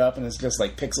blow it up and it's just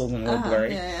like pixels and a little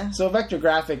blurry. Yeah. So a vector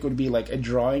graphic would be like a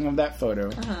drawing of that photo.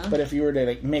 But if you were to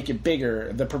like make it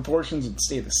bigger, the proportions would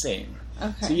stay the same.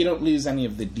 Okay. So you don't lose any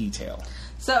of the detail.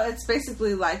 So it's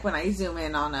basically like when I zoom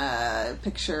in on a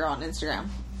picture on Instagram.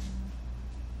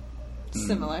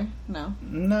 Similar? No.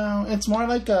 No, it's more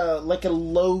like a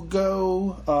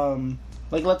logo.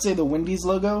 Like let's say the Wendy's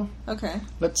logo. Okay.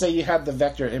 Let's say you had the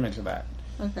vector image of that.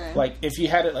 Okay. Like if you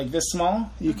had it like this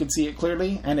small, you could see it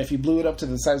clearly, and if you blew it up to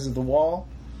the size of the wall,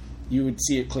 you would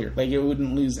see it clear. Like it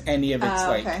wouldn't lose any of its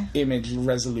like image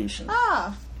resolution.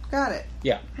 Ah, got it.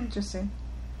 Yeah. Interesting.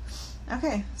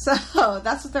 Okay, so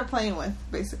that's what they're playing with,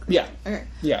 basically. Yeah. Okay.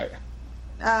 Yeah.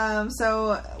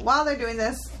 So while they're doing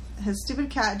this, his stupid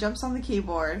cat jumps on the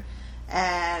keyboard,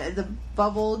 and the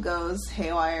bubble goes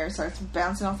haywire, starts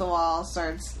bouncing off the wall,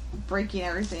 starts breaking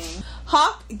everything.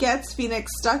 Hawk gets Phoenix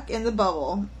stuck in the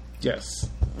bubble. Yes.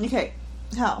 Okay,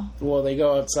 how? Well, they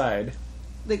go outside.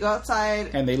 They go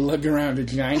outside. And they lug around a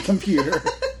giant computer.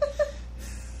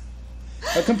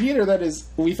 A computer that is,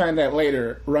 we find out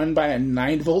later, run by a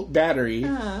 9-volt battery,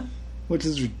 which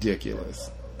is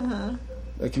ridiculous. A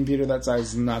computer that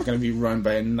size is not going to be run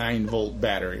by a 9-volt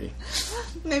battery.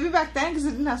 Maybe back then, because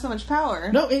it didn't have so much power.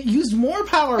 No, it used more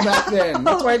power back then.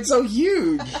 That's why it's so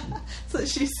huge. That's what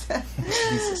she said.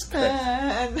 Jesus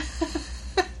Christ.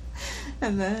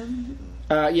 And then...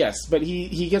 yes, but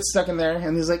he gets stuck in there,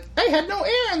 and he's like, I had no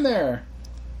air in there.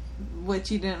 Which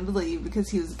he didn't believe because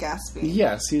he was gasping.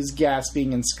 Yes, he was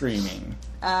gasping and screaming.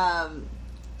 And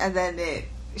then it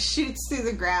shoots through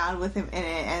the ground with him in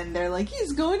it, and they're like,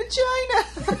 he's going to China!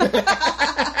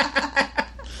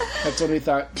 That's when we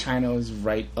thought China was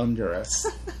right under us.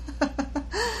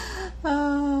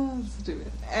 Oh,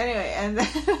 stupid. Anyway, and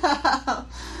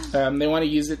then... they want to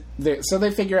use it... So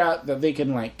they figure out that they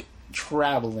can, like,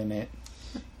 travel in it.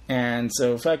 And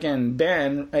so fucking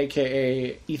Ben,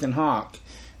 a.k.a. Ethan Hawke,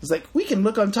 is like, we can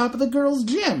look on top of the girls'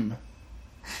 gym.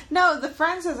 No, the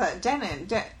friend says that. Darren.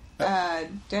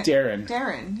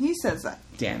 He says that.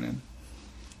 Dannon.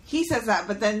 He says that,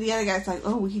 but then the other guy's like,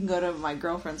 oh, we can go to my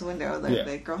girlfriend's window.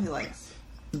 The girl he likes.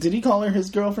 Did he call her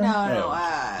his girlfriend? No.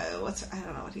 I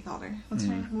don't know what he called her. What's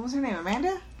her name? What was her name?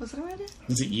 Amanda? Was it Amanda?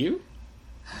 Was it you?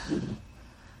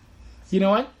 You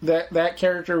know what? That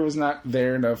character was not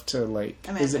there enough to, like...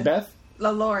 Amanda. Is it Beth?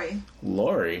 Lori.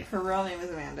 Lori. Her real name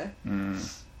is Amanda.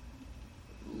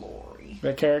 Lori.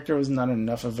 That character was not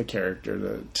enough of a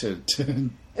character to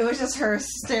It was just her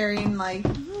staring like...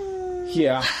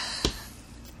 Yeah.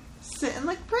 Sitting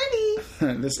like pretty.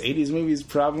 This 80s movie is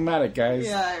problematic, guys.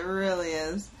 Yeah, it really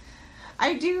is.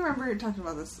 I do remember talking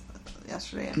about this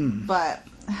yesterday, but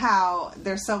how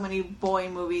there's so many boy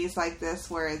movies like this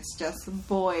where it's just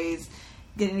boys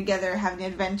getting together, having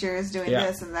adventures, doing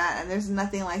this and that, and there's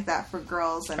nothing like that for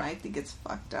girls, and I think it's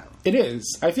fucked up. It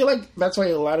is. I feel like that's why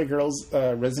a lot of girls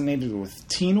resonated with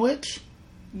Teen Witch.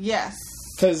 Yes.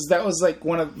 Because that was like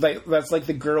that's like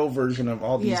the girl version of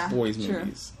all these boys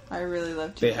movies. I really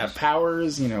love Teen Witch. They have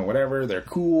powers, whatever. They're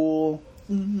cool.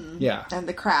 Mm-hmm. Yeah. And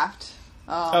The Craft.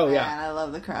 Oh man, yeah. I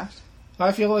love The Craft.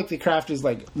 I feel like The Craft is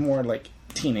like more like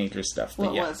teenager stuff.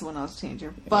 Well, it was when I was a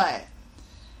teenager. Yeah.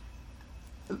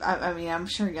 But, I mean, I'm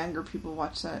sure younger people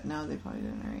watch that now. They probably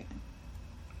didn't, right?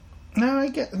 No, I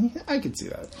could see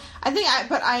that.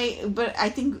 I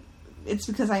think it's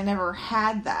because I never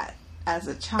had that as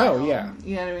a child. Oh, yeah.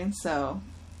 You know what I mean? So,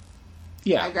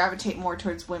 yeah. I gravitate more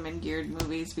towards women-geared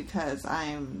movies because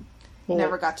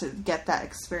never got to get that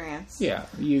experience. Yeah,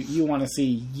 you want to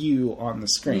see you on the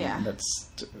screen. Yeah. That's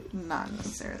not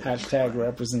necessarily. #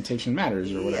 representation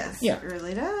matters or whatever. Yes, it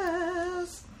really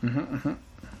does.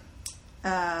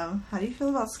 How do you feel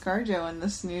about ScarJo in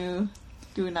this new...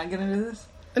 Do we not get into this?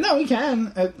 No, we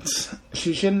can.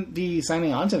 She shouldn't be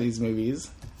signing on to these movies.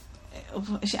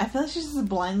 I feel like she's just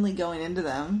blindly going into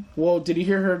them. Well, did you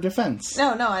hear her defense?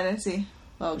 No, I didn't see.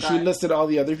 Oh, God. She listed all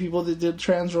the other people that did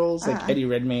trans roles, like Eddie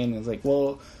Redmayne. It's like,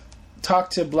 well, talk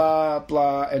to blah,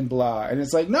 blah, and blah. And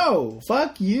it's like, no,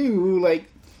 fuck you. Like,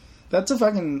 that's a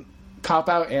fucking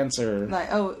cop-out answer.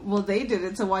 Like, oh, well, they did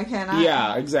it, so why can't I?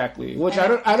 Yeah, exactly. Which I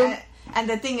don't... And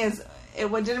the thing is,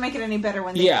 didn't make it any better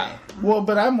when they Yeah. did it. Well,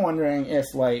 but I'm wondering if,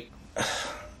 like...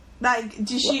 Like,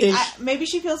 maybe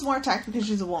she feels more attacked because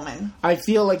she's a woman. I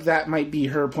feel like that might be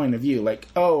her point of view. Like,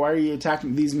 oh, why are you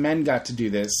attacking... These men got to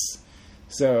do this.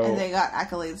 So... And they got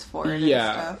accolades for it yeah.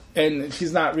 and stuff. And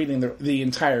she's not reading the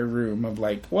entire room of,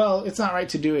 like, well, it's not right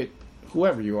to do it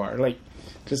whoever you are. Like,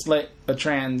 just let a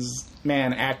trans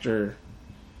man actor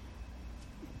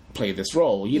play this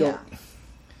role. You don't...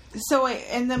 So wait,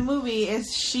 in the movie,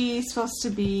 is she supposed to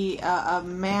be a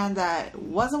man that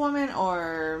was a woman,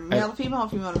 or male to female, or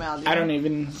female to male? I don't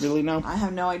even really know. I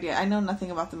have no idea. I know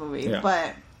nothing about the movie,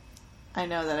 but I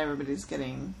know that everybody's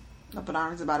getting up in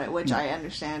arms about it, which I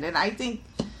understand. And I think...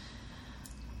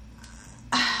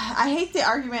 I hate the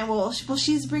argument, well,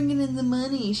 she's bringing in the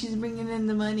money. She's bringing in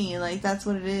the money. Like, that's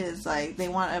what it is. Like, they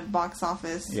want a box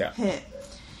office hit.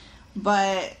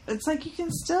 But it's like you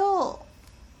can still...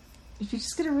 If you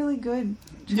just get a really good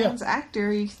trans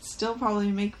actor, you can still probably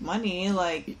make money.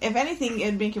 Like, if anything,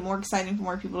 it'd make it more exciting for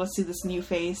more people to see this new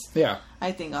face. Yeah,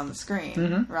 I think on the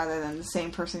screen rather than the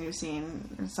same person you've seen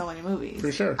in so many movies.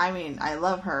 For sure. I mean, I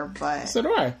love her, but so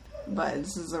do I. But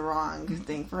this is the wrong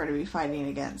thing for her to be fighting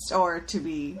against, or to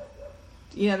be,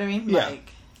 you know what I mean? Yeah.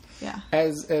 Like, yeah.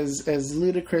 As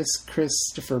ludicrous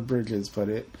Christopher Bridges put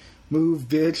it, "Move,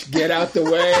 bitch, get out the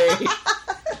way."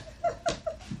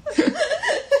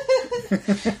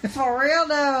 For real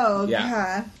though.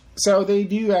 Yeah. God. So they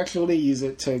do actually use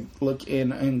it to look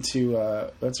into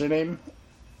what's her name?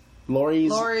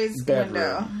 Laurie's bedroom.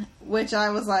 window. Which I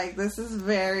was like, this is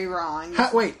very wrong.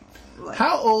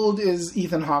 How old is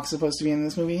Ethan Hawke supposed to be in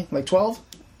this movie? Like 12?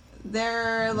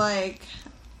 They're like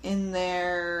in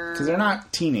their... Because they're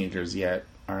not teenagers yet,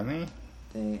 are they?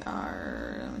 They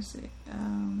are... Let me see.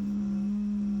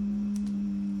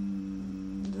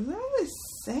 Doesn't really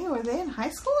say. Were they in high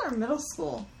school or middle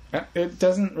school? It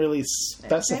doesn't really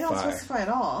specify. They don't specify at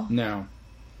all. No.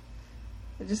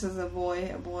 It just says a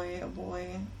boy, a boy, a boy.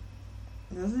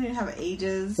 It doesn't even have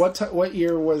ages. What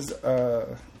year was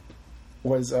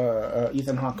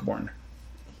Ethan Hawke born?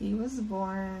 He was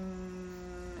born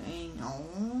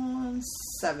in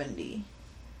 70.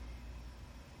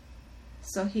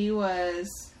 So he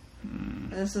was...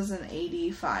 This was in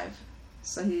 85.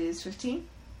 So he was 15?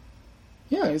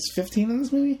 Yeah, he's 15 in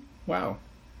this movie? Wow.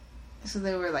 So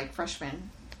they were like freshmen.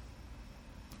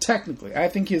 Technically. I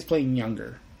think he was playing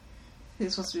younger. He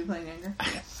was supposed to be playing younger?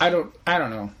 I don't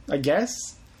know. I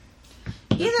guess.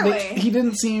 Either way. He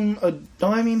didn't seem...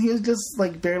 he was just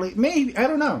like barely... Maybe. I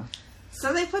don't know.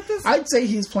 So they put this... I'd say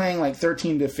he's playing like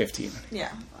 13 to 15.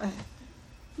 Yeah.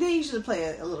 They usually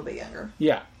play a little bit younger.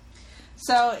 Yeah.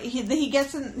 So he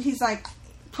gets in... He's like,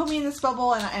 put me in this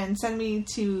bubble and send me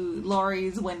to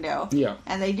Laurie's window. Yeah.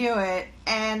 And they do it.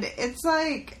 And it's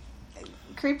like...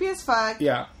 Creepy as fuck.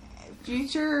 Yeah.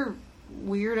 Future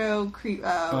weirdo creepy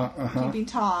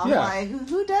Tom. Yeah. Like,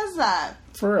 who does that?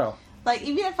 For real. Like,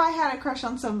 even if I had a crush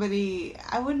on somebody,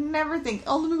 I would never think,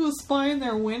 oh, let me go spy in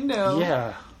their window.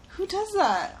 Yeah. Who does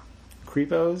that?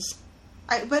 Creepos.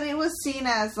 But it was seen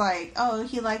as like, oh,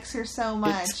 he likes her so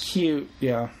much. It's cute.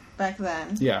 Yeah. Back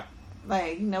then. Yeah.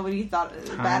 Like, nobody thought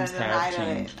batted an eye to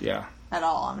it. Yeah. At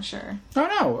all, I'm sure.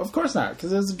 Oh, no, of course not.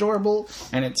 Because it's adorable,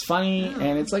 and it's funny,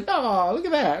 and it's like, oh, look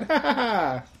at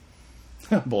that.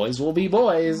 Boys will be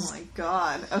boys. Oh, my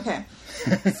God. Okay.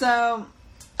 So,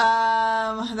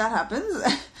 that happens.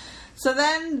 So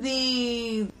then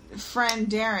the friend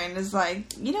Darren is like,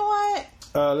 you know what?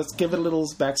 Let's give it a little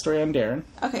backstory on Darren.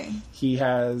 Okay. He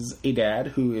has a dad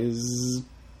who is...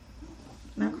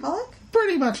 An alcoholic?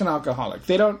 Pretty much an alcoholic.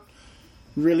 They don't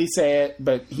really say it,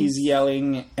 but he's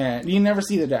yelling, and you never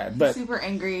see the dad, but super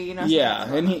angry, you know. Yeah,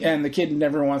 and the kid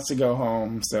never wants to go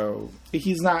home, so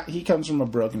he comes from a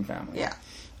broken family. Yeah.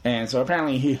 And so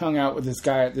apparently he hung out with this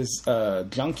guy at this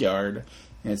junkyard,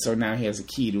 and so now he has a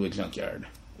key to a junkyard.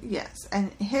 Yes,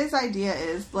 and his idea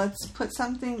is, let's put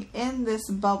something in this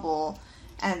bubble,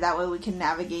 and that way we can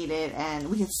navigate it, and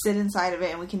we can sit inside of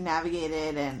it, and we can navigate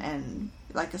it, and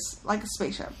like a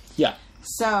spaceship. Yeah.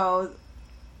 So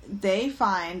they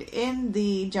find in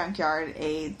the junkyard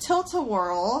a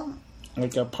tilt-a-whirl.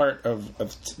 Like a part of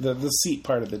the seat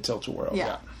part of the tilt-a-whirl.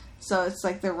 Yeah. So it's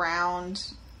like the round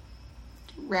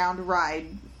ride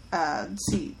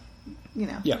seat. You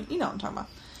know. Yeah. You know what I'm talking about.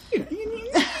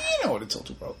 You know what a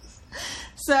tilt-a-whirl is.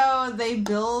 So they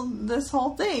build this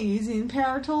whole thing using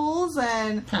power tools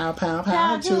and...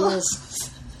 Pow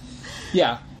tools.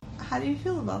 Yeah. How do you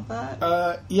feel about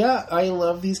that? Yeah, I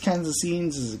love these kinds of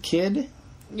scenes as a kid.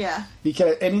 Yeah.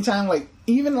 Because anytime,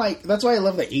 that's why I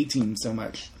love the A-Team so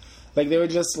much. Like, they would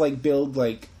just, build,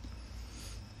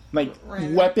 like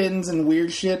Random. weapons and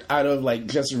weird shit out of like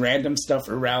just random stuff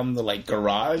around the like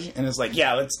garage, and it's like,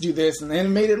 yeah, let's do this, and then it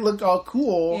made it look all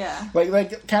cool. Yeah.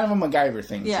 Like kind of a MacGyver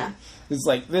thing. Yeah. Too. It's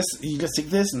like this. You just take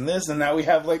this, and now we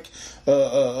have like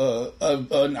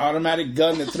an automatic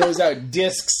gun that throws out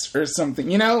discs or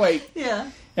something. You know, like Yeah.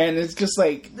 and it's just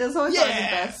like There's always like the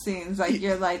best scenes. Like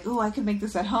you're like, oh, I could make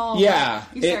this at home. Yeah.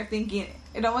 Like, you start thinking.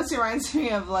 It almost reminds me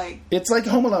of like. It's like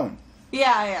Home Alone.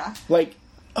 Yeah. Like,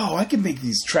 oh, I can make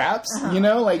these traps. You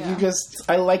know, like Yeah.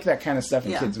 I like that kind of stuff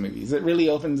in Yeah. kids movies. It really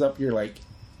opens up your like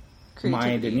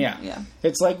mind, and Yeah.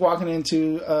 it's like walking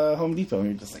into Home Depot and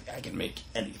you're just like, I can make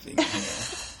anything. You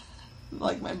know?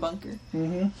 Like my bunker.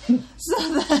 Mm-hmm.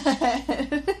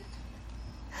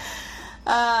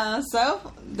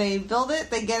 So they build it,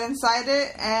 they get inside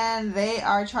it, and they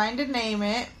are trying to name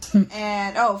it.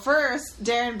 And first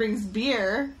Darren brings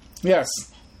beer, Yes.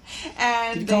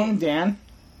 and Did you call him Dan?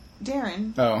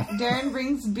 Darren. Oh. Darren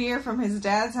brings beer from his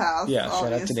dad's house. Yeah,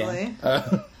 shout out to obviously.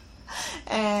 Dan.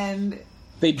 And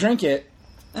They drink it,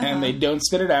 and they don't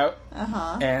spit it out.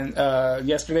 And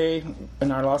yesterday,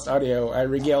 in our lost audio, I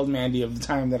regaled Mandy of the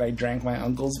time that I drank my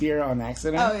uncle's beer on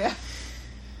accident. oh yeah.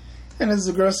 And it's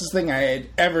the grossest thing I had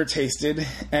ever tasted,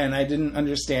 and I didn't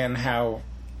understand how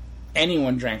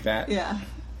anyone drank that. Yeah.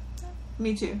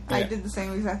 Me too. I Yeah. did the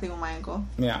same exact thing with my uncle.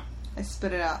 Yeah. I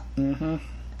spit it out. Mm-hmm.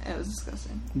 It was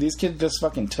disgusting. These kids just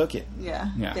fucking took it.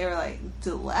 Yeah. Yeah. They were like,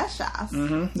 delicious.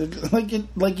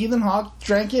 Mm-hmm. Like Ethan Hawke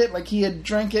drank it like he had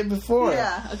drank it before.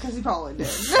 Yeah, because he probably did.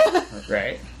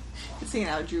 Right. Seeing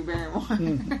out Drew Barrymore.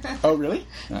 Oh, really?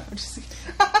 Just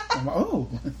Oh.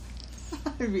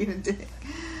 being a dick.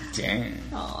 Damn.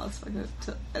 Oh, let's fucking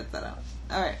edit that out.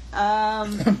 Alright.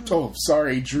 Oh,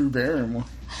 sorry, Drew Barrymore.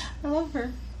 I love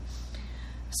her.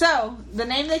 So, the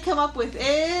name they come up with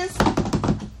is...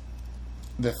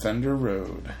 The Thunder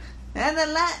Road. And the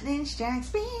lightning strikes.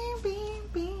 Beep,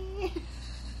 beep, beep.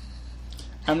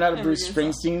 I'm not a Never Bruce do a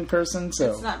song. Springsteen person,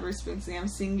 so... It's not Bruce Springsteen. I'm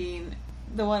singing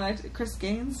the one Chris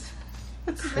Gaines.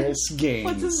 What's his name? Chris Gaines.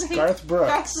 What's his name? Garth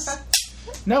Brooks.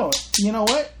 No, you know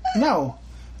what? No.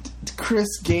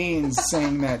 Chris Gaines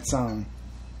sang that song.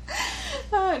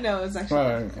 Oh, no, it was actually...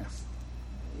 Oh, okay.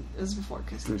 It was before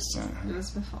Chris. Bruce. It was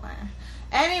before.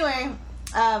 Anyway,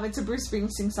 it's a Bruce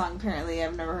Springsteen song. Apparently,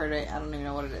 I've never heard it. I don't even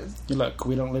know what it is. Look,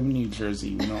 we don't live in New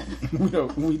Jersey.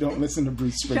 We don't listen to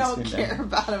Bruce Springsteen. Don't care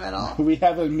about him at all. We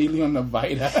have Emilio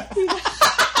Navaita.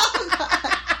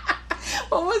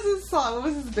 What was his song? What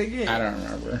was his big hit? I don't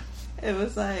remember. It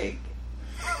was like.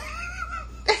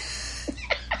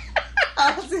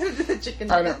 I was gonna do the chicken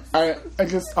nuggets. I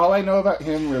just all I know about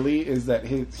him really is that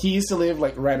he used to live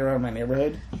like right around my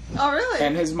neighborhood, Oh, really?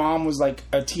 and his mom was like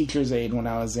a teacher's aide when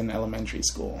I was in elementary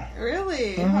school.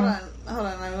 Really? Hold on.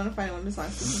 I want to find one of the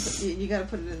songs. You got to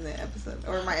put it in the episode,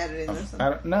 or am I editing this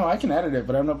one? No, I can edit it,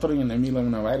 but I'm not putting an Emilio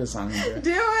Navaita song in there.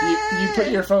 Do it. You put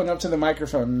your phone up to the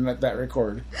microphone and let that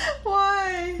record.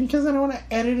 Why? Because I don't want to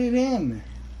edit it in.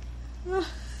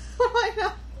 Why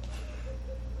not?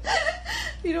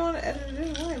 You don't want to edit it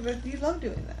in, why? But you love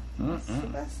doing that. It's the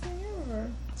best thing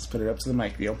ever. Let's put it up to the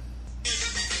mic wheel.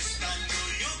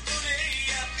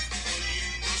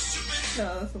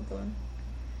 No, that's not the one.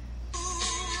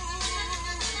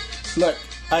 Look,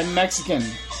 I'm Mexican,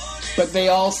 but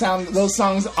those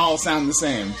songs all sound the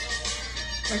same.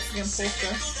 Mexican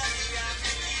polka.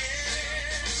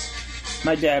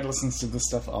 My dad listens to this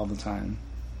stuff all the time.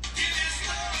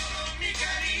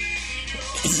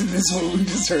 Isn't this what we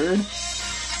just heard?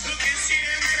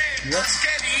 What?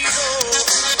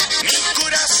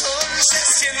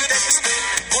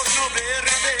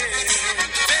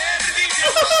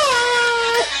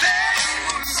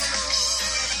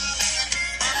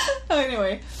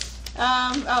 Anyway,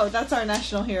 that's our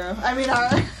national hero. I mean, our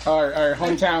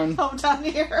hometown. hometown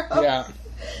hero. Yeah,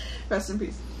 Rest in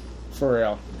peace. for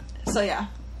real. So yeah,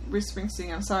 Bruce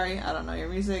Springsteen. I'm sorry, I don't know your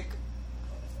music.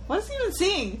 What does he even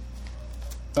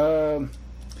sing?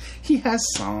 He has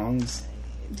songs.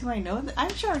 Do I know them?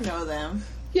 I'm sure I know them.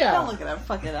 Yeah. Don't look it up.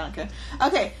 Fuck it. I don't care.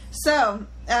 Okay, so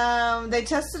they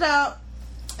test it out,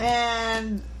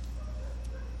 and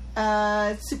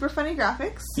it's super funny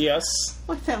graphics. Yes.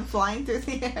 With them flying through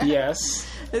the air. Yes.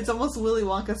 It's almost Willy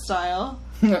Wonka style.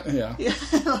 Yeah. Yeah,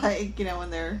 like when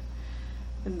they're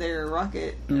in their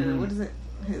rocket or what is it?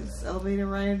 His elevator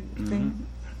ride thing.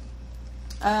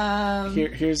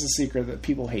 Here's a secret that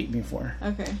people hate me for.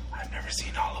 Okay. I've never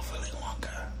seen all of Willy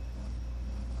Wonka.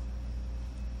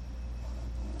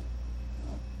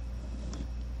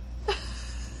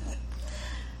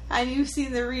 And you've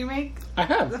seen the remake? I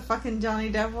have. The fucking Johnny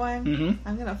Depp one? Mm-hmm.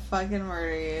 I'm gonna fucking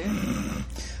murder you.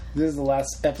 This is the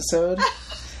last episode.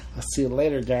 I'll see you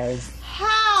later, guys.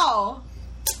 How? Wow.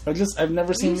 I've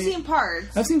never seen. You've seen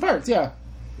parts. I've seen parts. Yeah.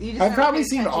 I've probably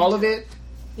seen all of it.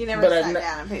 You never sat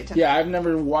down and paid attention. Yeah, I've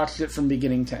never watched it from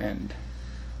beginning to end.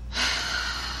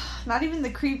 Not even the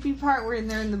creepy part where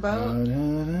they're in the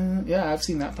boat? Yeah, I've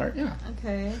seen that part, yeah.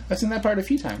 Okay. I've seen that part a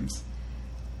few times.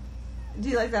 Do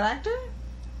you like that actor?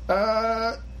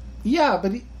 Yeah,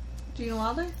 but... Gene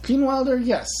Wilder? Gene Wilder,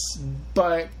 yes.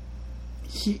 But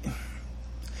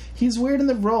he's weird in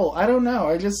the role. I don't know.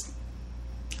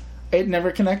 It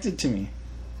never connected to me.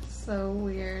 So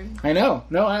weird. I know.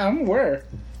 No, I'm aware.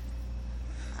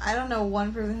 I don't know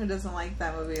one person who doesn't like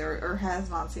that movie or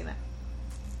has not seen it.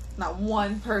 Not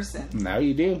one person. Now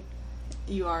you do.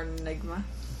 You are an enigma.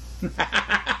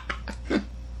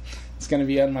 It's gonna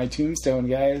be on my tombstone,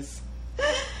 guys.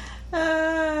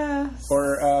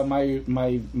 Or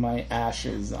my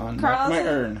ashes on my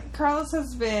urn. Carlos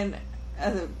has been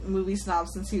a movie snob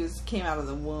since he came out of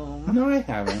the womb. No, I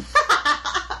haven't.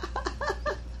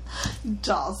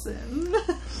 Dawson.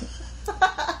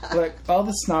 Like, all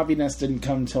the snobbiness didn't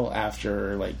come till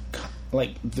after like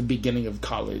the beginning of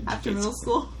college. After middle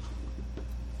school?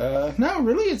 No,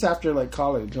 really, it's after like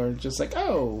college, or just like,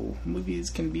 oh, movies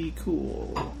can be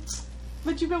cool.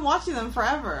 But you've been watching them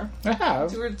forever. I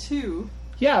have. You were 2.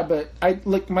 Yeah, but I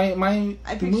like my.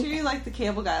 I picture you like the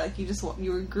cable guy, like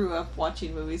you grew up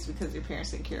watching movies because your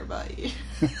parents didn't care about you.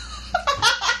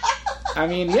 I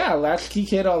mean, yeah, latchkey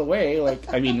kid all the way.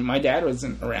 Like, I mean, my dad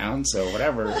wasn't around, so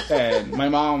whatever. And my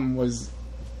mom was.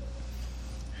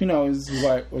 Who knows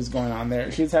what was going on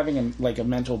there? She was having a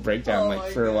mental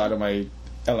breakdown, for a lot of my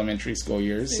elementary school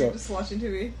years. So you're just watching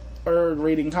TV? Or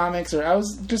reading comics, or I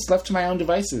was just left to my own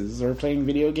devices, or playing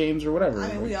video games, or whatever.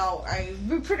 I mean,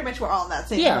 we pretty much were all in that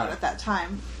same boat at that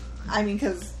time. I mean,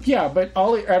 because... Yeah, but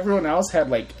everyone else had,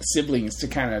 like, siblings to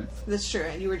kind of... That's true,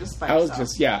 and you were just by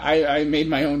yourself. I made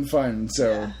my own fun,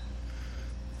 so...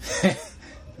 Yeah.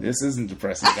 This isn't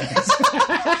depressing, guys.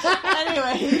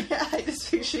 Anyway, I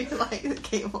just picture you like the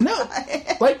cable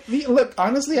guy. Look,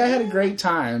 honestly, I had a great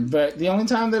time, but the only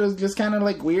time that was just kind of,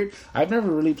 like, weird... I've never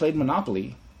really played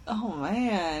Monopoly. Oh,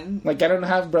 man. Like, I don't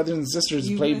have brothers and sisters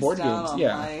who play board games.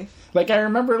 Yeah. Life. Like, I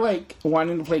remember, like,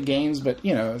 wanting to play games, but,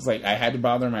 you know, it's like, I had to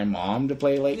bother my mom to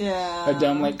play, like, a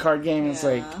dumb, like, card game. It's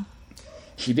like,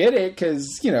 she did it,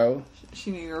 because, you know...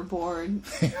 She knew you were bored.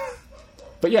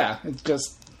 But, yeah, it's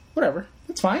just, whatever.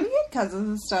 It's fine. We had cousins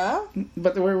and stuff.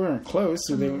 But we weren't close,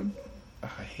 so they were...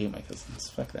 Oh, I hate my cousins.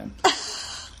 Fuck them.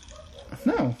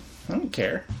 No, I don't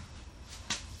care.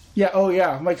 Yeah, oh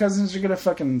yeah, my cousins are gonna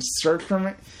fucking search for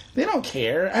me. They don't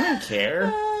care. I don't care.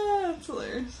 That's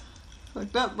hilarious.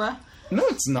 Fucked up, bruh. No,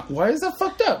 it's not. Why is that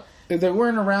fucked up? They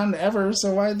weren't around ever,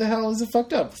 so why the hell is it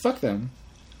fucked up? Fuck them.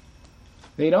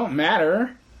 They don't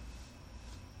matter.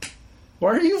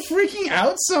 Why are you freaking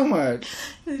out so much?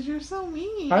 Because you're so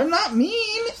mean. I'm not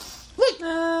mean. Look,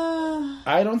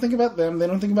 I don't think about them. They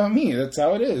don't think about me. That's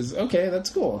how it is. Okay, that's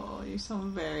cool. Oh, you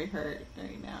sound very hurt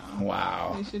right now.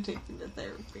 Wow. You should take you to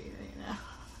therapy right now.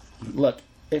 Look,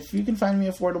 if you can find me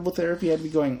affordable therapy, I'd be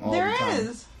going all the time. There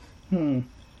is.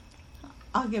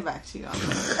 I'll get back to you on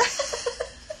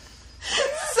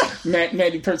that.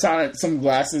 Maddie puts on some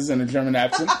glasses and a German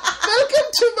accent.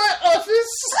 Welcome to my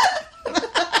office.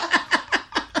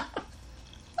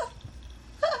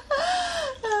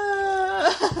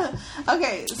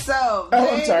 Okay, so...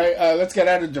 I'm sorry. Let's get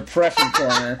out of depression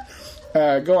corner.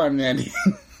 Go on, Mandy.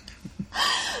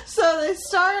 So they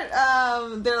start,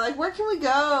 they're like, where can we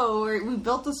go? We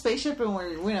built the spaceship and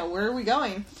where are we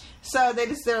going? So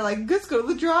they're like, let's go to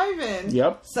the drive-in.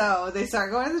 Yep. So they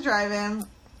start going to the drive-in,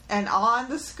 and on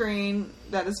the screen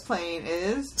that is playing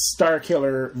is...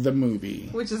 Starkiller, the movie.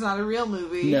 Which is not a real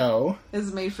movie. No.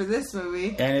 It's made for this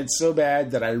movie. And it's so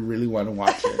bad that I really want to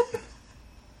watch it.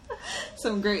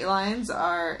 Some great lines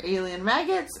are alien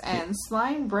maggots and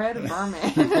slime bread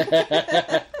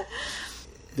vermin.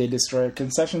 They destroy a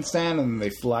concession stand and they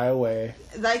fly away.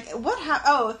 Like, what happened?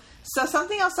 Oh, so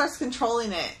something else starts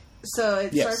controlling it. So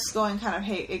it starts going kind of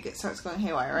it starts going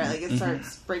haywire, right? Like it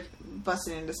starts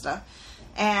busting into stuff.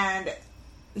 And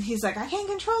he's like, I can't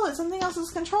control it. Something else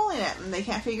is controlling it. And they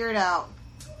can't figure it out.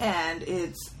 And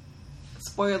it's,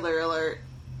 spoiler alert,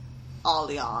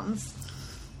 aliens.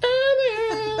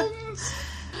 Aliens!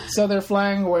 So they're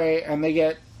flying away and they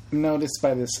get noticed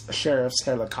by this sheriff's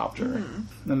helicopter.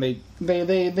 And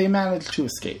they manage to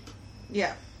escape.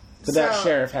 Yeah. But that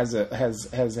sheriff has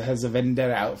a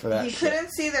vendetta out for that. He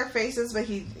couldn't see their faces, but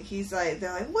he's like,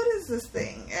 they're like, what is this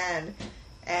thing?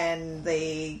 And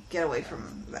they get away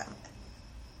from them.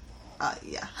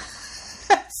 Yeah.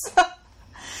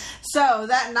 So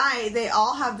that night they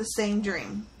all have the same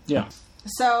dream. Yeah.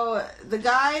 So the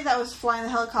guy that was flying the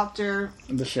helicopter,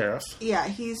 The sheriff. yeah,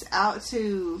 he's out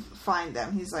to find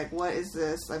them. He's like, "What is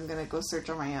this? I'm gonna go search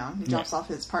on my own." He drops off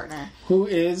his partner, who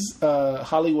is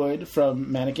Hollywood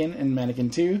from Mannequin and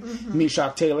Mannequin 2,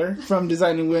 Meshack Taylor from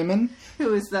Designing Women.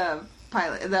 who is the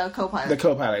pilot, the co-pilot. The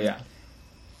co-pilot, yeah.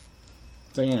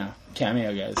 So,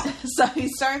 cameo, guys. So he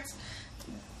starts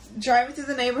driving through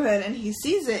the neighborhood, and he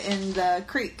sees it in the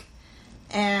creek,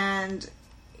 and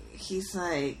he's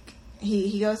like,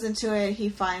 he goes into it. He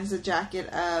finds the jacket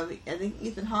of, I think,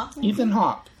 Ethan Hawke. Maybe? Ethan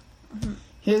Hawke. Mm-hmm.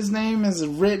 His name is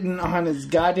written on his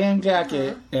goddamn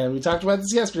jacket, and we talked about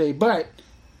this yesterday, but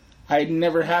I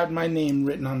never had my name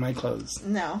written on my clothes.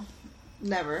 No,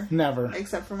 never. Never.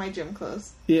 Except for my gym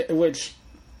clothes. Yeah, which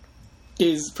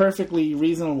is perfectly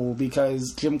reasonable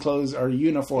because gym clothes are a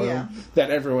uniform that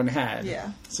everyone had.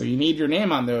 Yeah. So you need your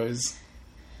name on those.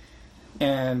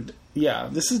 And, yeah,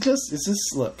 this is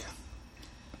look.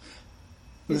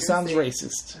 This sounds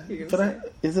racist.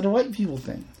 But is it a white people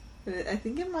thing? I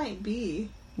think it might be.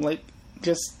 Like,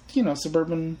 just,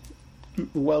 suburban,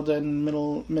 well-done,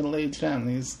 middle-aged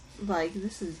families. Like,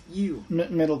 this is you.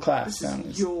 Middle-class families.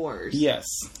 This is yours. Yes.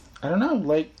 I don't know,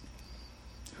 like,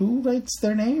 who writes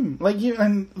their name? Like,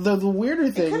 and the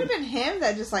weirder thing... It could have been him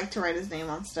that just liked to write his name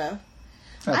on stuff.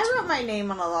 I wrote my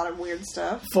name on a lot of weird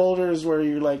stuff. Folders where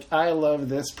you're like, I love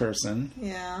this person.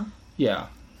 Yeah. Yeah.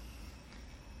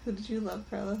 Who did you love,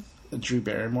 Carlos? Drew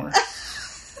Barrymore.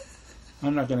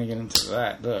 I'm not going to get into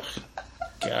that. Ugh.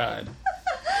 God.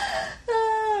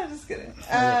 Just kidding.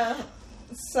 But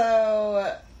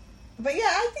yeah,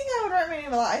 I think I would write my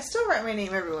name a lot. I still write my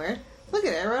name everywhere. Look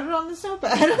at it. I wrote it on this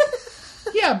notepad.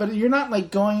 Yeah, but you're not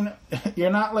like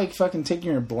fucking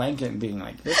taking your blanket and being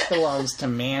like, this belongs to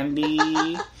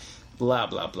Mandy, blah,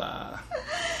 blah, blah.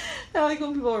 I like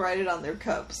when people write it on their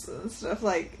cups and stuff,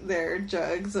 like their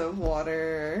jugs of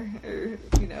water or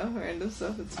random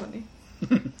stuff. It's funny.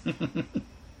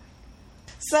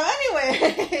 So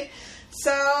anyway,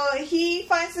 so he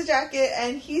finds the jacket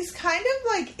and he's kind of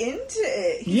like into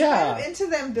it. He's kind of into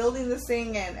them building this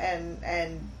thing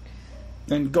and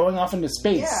going off into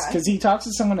space because he talks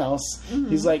to someone else. Mm-hmm.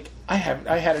 He's like, I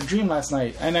had a dream last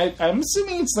night, and I'm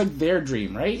assuming it's like their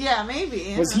dream, right? Yeah, maybe.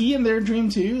 Yeah. Was he in their dream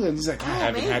too? And he's like, I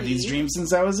haven't had these dreams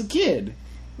since I was a kid.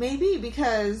 Maybe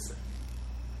because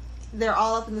they're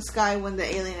all up in the sky when the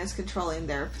alien is controlling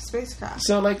their spacecraft.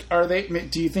 So, like,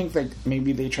 do you think that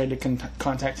maybe they tried to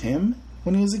contact him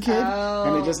when he was a kid,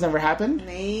 and it just never happened?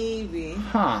 Maybe.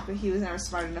 Huh. But he was never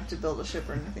smart enough to build a ship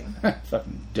or anything.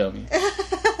 Fucking dummy.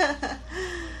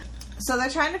 So they're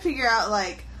trying to figure out,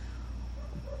 like,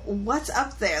 what's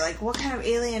up there? Like, what kind of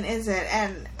alien is it?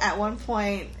 And at one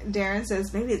point, Darren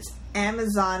says, maybe it's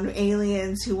Amazon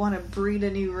aliens who want to breed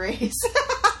a new race.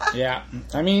 Yeah.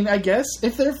 I mean, I guess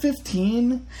if they're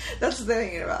 15... That's what they're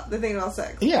thinking about. They're thinking about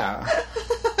sex. Yeah.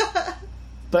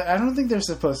 But I don't think they're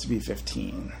supposed to be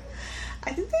 15.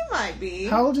 I think they might be.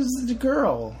 How old is the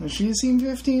girl? Does she seem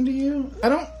 15 to you?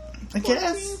 I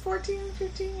guess. 14,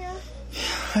 15, yeah.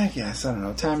 I guess. I don't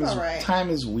know. Time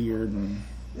is weird. And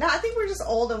no, I think we're just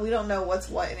old and we don't know what's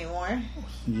what anymore.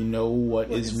 You know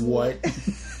what is what?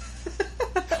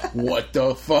 What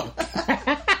the fuck?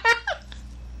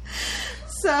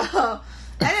 So,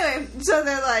 anyway, so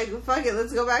they're like, fuck it,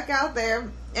 let's go back out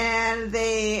there. And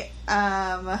they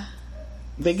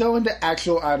go into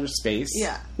actual outer space.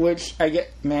 Yeah. Which I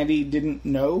get Mandy didn't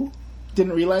know?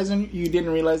 Didn't realize you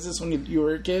didn't realize this when you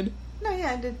were a kid? No,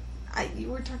 yeah, I did.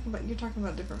 You're talking about a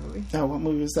different movie. Oh, what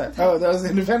movie was that? Oh, that was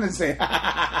Independence Day.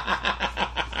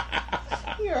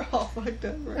 You're all fucked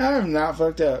up, right? I'm not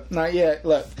fucked up. Not yet.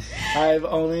 Look, I've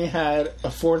only had a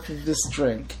fourth of this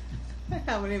drink.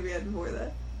 How many have you had before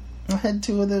that? I had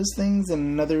 2 of those things and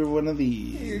another one of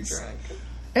these. You're drunk.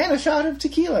 And a shot of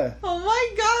tequila. Oh my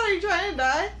god, are you trying to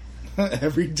die?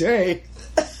 Every day.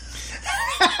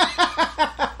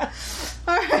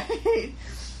 Alright.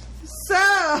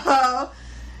 So,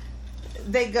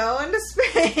 they go into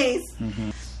space. Mm-hmm.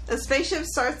 The spaceship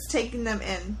starts taking them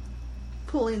in,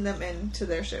 pulling them into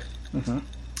their ship. Mm-hmm.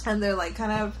 And they're like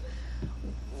kind of...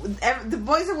 the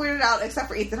boys are weirded out except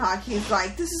for Ethan Hawke. He's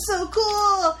like, this is so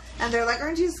cool, and they're like,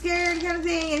 aren't you scared, kind of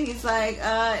thing, and he's like,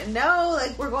 no,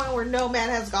 like, we're going where no man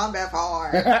has gone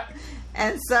before.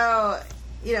 And so,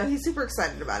 he's super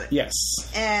excited about it. Yes.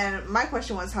 And my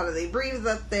question was, how do they breathe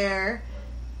up there?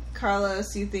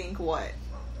 Carlos, you think what?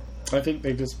 I think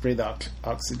they just breathe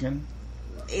oxygen.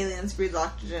 Aliens breathe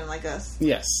oxygen like us?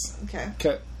 Yes.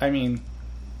 Okay. I mean,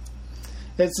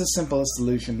 it's the simplest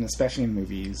solution, especially in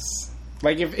movies.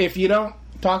 Like, if you don't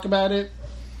talk about it,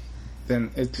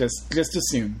 then it's just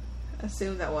assume.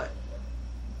 Assume that what?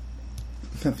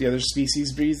 that the other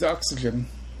species breathes oxygen.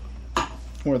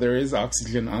 Or there is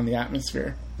oxygen on the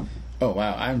atmosphere. Oh,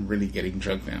 wow. I'm really getting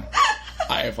drunk now.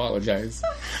 I apologize.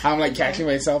 I'm like catching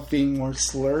myself being more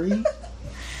slurry.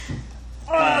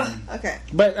 Okay.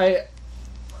 But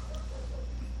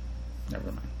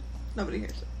never mind. Nobody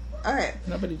hears it. Okay.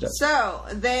 Nobody does. So,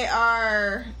 they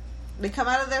come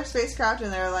out of their spacecraft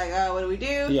and they're like, oh, what do we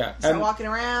do? Yeah. Start walking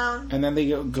around. And then they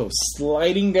go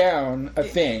sliding down a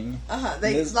thing.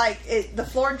 The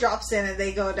floor drops in and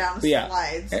they go down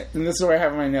slides. And this is where I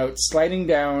have my notes. Sliding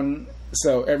down,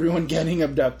 so everyone getting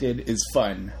abducted is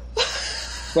fun.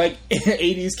 Like,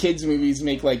 80s kids movies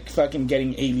make, like, fucking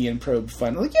getting alien probed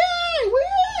fun. Like, yay!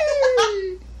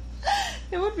 Woo!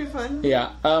 It would be fun.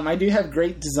 Yeah. I do have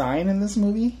great design in this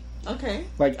movie. Okay.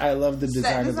 Like, I love the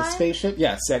design of the spaceship.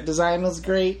 Yeah, set design was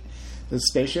great. The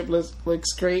spaceship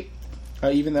looks great.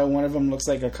 Even though one of them looks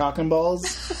like a cock and balls.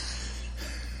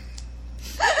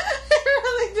 It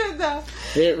really did, though.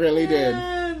 It really did.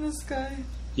 In the sky.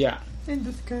 Yeah. In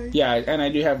the sky. Yeah, and I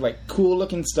do have, like, cool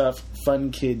looking stuff,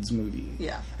 fun kids movie.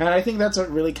 Yeah. And I think that's what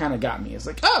really kind of got me. It's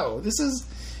like, oh, this is...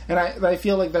 And I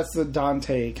feel like that's the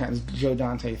Dante, kind of Joe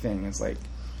Dante thing. It's like,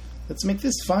 let's make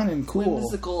this fun and cool.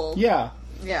 Whimsical. Yeah.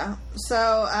 Yeah.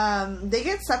 So, they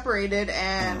get separated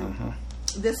and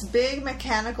this big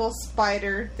mechanical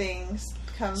spider thing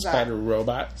comes out.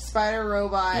 Spider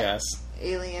robot. Yes.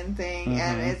 Alien thing.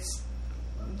 And it's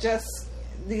just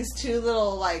these two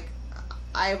little, like,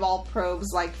 eyeball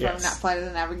probes, like, from Flight of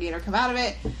the Navigator come out of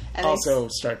it. And also,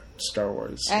 Star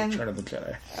Wars, Return of the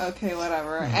Jedi. Okay,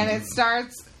 whatever. And it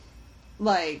starts,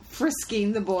 like,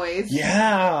 frisking the boys.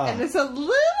 Yeah. And it's a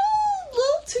little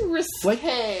too risque. Like,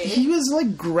 he was,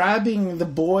 like, grabbing the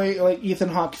boy, like, Ethan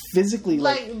Hawke physically.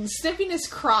 Like sniffing his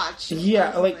crotch.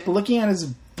 Yeah, like, looking at his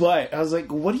butt. I was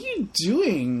like, what are you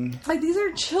doing? Like, these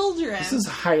are children. This is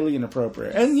highly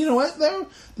inappropriate. And you know what, though?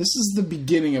 This is the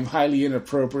beginning of highly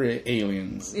inappropriate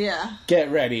aliens. Yeah. Get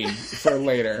ready for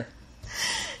later.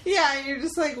 Yeah, and you're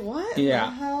just like, what the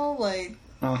hell? Like...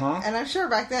 And I'm sure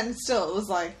back then still it was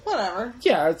like, whatever.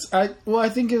 Yeah, I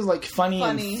think it was like funny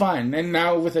and fun. And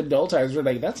now with adult eyes, we're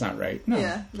like, that's not right. No.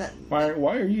 Yeah.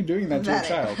 Why are you doing that to a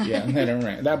child? Yeah, that ain't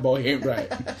right. That boy ain't right.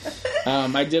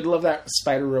 I did love that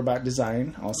spider robot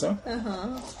design also.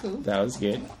 That's cool. That was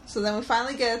good. So then we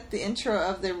finally get the intro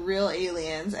of the real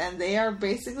aliens, and they are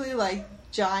basically like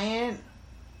giant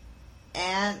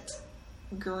ant,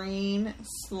 green,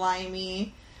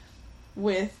 slimy,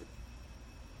 with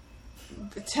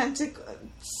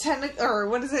or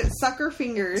what is it? Sucker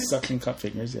fingers. Suction cup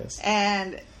fingers, yes.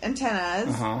 And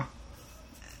antennas.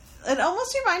 It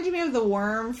almost reminded me of the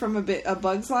worm from A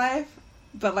Bug's Life,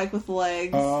 but like with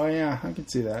legs. Oh yeah, I can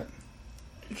see that.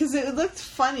 Because it looked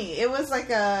funny. It was like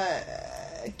a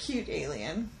cute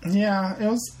alien. Yeah, it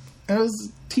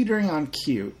was teetering on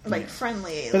cute. Like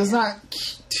friendly alien. But it's not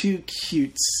too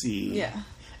cutesy. Yeah.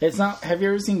 It's not... Have you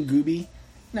ever seen Gooby?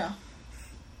 No.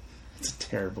 It's a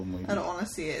terrible movie. I don't want to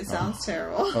see it. It sounds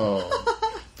terrible.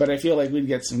 Oh. But I feel like we'd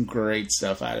get some great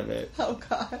stuff out of it. Oh,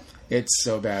 God. It's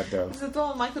so bad, though. Is it the one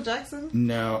with Michael Jackson?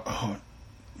 No. Oh,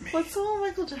 man. What's the one with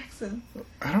Michael Jackson?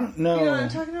 I don't know. You know what I'm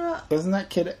talking about? Wasn't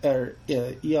that Kid... or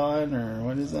Eon, or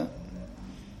what is that?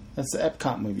 That's the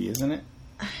Epcot movie, isn't it?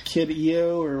 Kid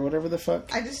EO, or whatever the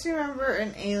fuck? I just remember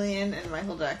an alien and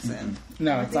Michael Jackson.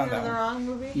 No, it's not that one. the wrong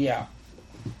movie? Yeah.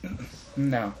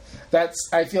 No.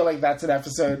 I feel like that's an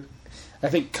episode... I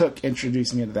think Cook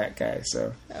introduced me to that guy,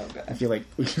 so I feel like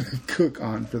we should have Cook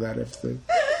on for that episode.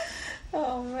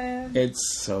 Oh, man.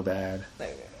 It's so bad.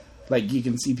 Like, you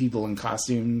can see people in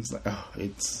costumes. Like, oh,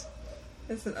 it's...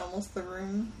 Is it almost The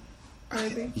Room,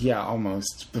 maybe? Yeah,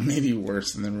 almost. But maybe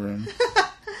worse than The Room.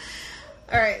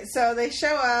 Alright, so they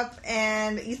show up,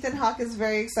 and Ethan Hawke is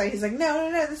very excited. He's like, no,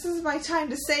 this is my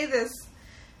time to say this.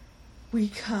 We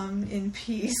come in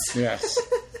peace. Yes.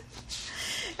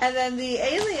 And then the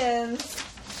aliens...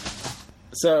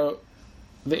 So,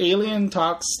 the alien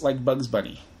talks like Bugs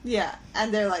Bunny. Yeah,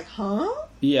 and they're like, huh?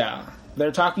 Yeah,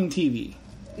 they're talking TV.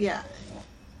 Yeah.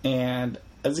 And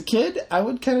as a kid, I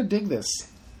would kind of dig this.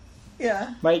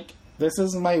 Yeah. Like, this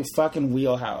is my fucking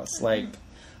wheelhouse. Like,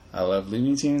 I love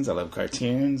Looney Tunes, I love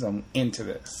cartoons, I'm into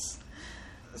this.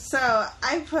 So,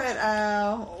 I put,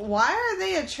 why are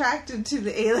they attracted to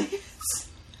the aliens?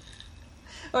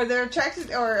 Or they're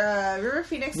attracted, or River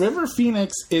Phoenix. River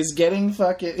Phoenix is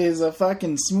is a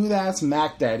fucking smooth ass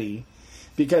Mac Daddy,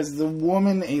 because the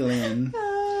woman alien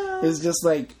is just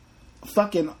like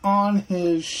fucking on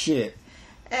his shit.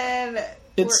 And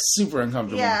It's super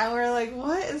uncomfortable. Yeah, and we're like,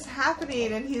 what is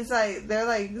happening? And he's like, they're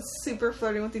like super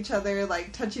flirting with each other,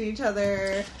 like touching each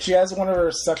other. She has one of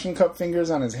her suction cup fingers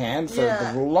on his hand for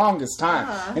the longest time.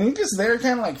 And he's just there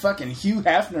kind of like fucking Hugh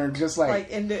Hefner, just like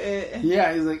into it.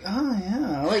 Yeah, he's like, oh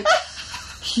yeah. Like,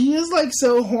 he is like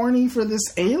so horny for this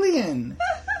alien.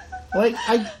 Like,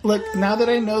 now that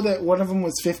I know that one of them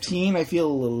was 15, I feel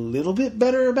a little bit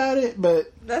better about it,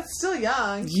 but... That's still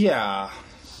young. Yeah.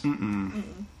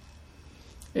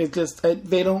 It just,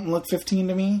 they don't look 15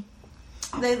 to me.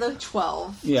 They look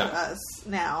 12 to us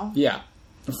now. Yeah,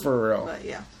 for real. But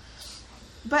yeah.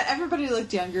 But everybody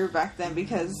looked younger back then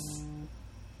because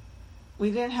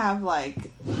we didn't have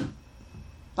like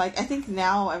I think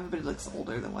now everybody looks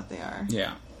older than what they are.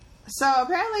 Yeah. So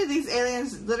apparently these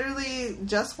aliens literally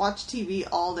just watch TV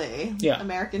all day. Yeah.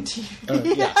 American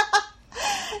TV. Yeah.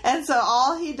 And so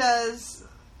all he does,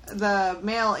 the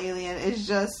male alien, is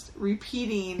just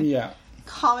repeating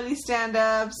comedy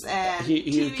stand-ups and he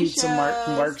TV repeats shows. some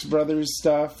Marx Brothers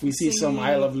stuff. We see some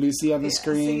I Love Lucy on the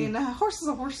screen. Singing, horse is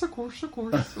a horse, a horse, a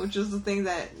horse, which is the thing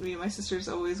that me and my sisters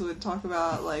always would talk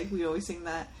about. Like, we always sing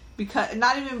that. Because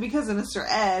not even because of Mr.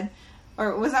 Ed.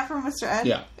 Or was that from Mr. Ed?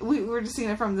 Yeah. We were just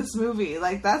singing it from this movie.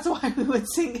 Like, that's why we would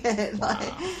sing it. Wow.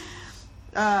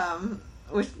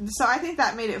 Like, so I think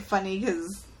that made it funny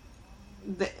because,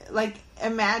 like,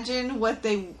 imagine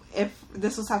if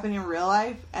this was happening in real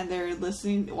life and they're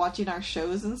watching our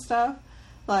shows and stuff.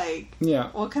 Like,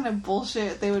 what kind of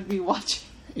bullshit they would be watching.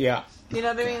 Yeah. You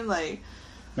know what I mean? Like,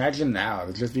 imagine now,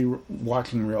 they'd just be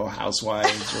watching Real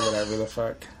Housewives or whatever the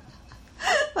fuck.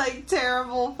 Like,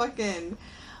 terrible fucking...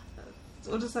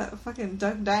 What is that? Fucking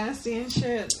Duck Dynasty and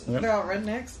shit. Yep. They're all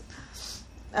rednecks.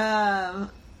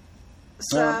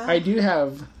 So I do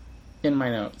have in my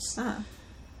notes.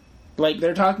 Like,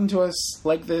 they're talking to us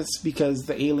like this because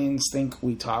the aliens think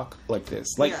we talk like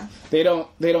this. Like, they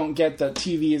don't get that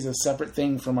TV is a separate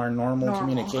thing from our normal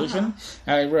communication.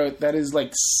 And I wrote, that is,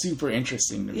 like, super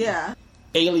interesting to me. Yeah.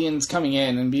 Aliens coming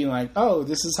in and being like, oh,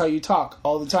 this is how you talk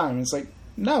all the time. And it's like,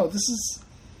 no, this is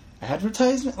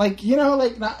advertisement. Like, you know,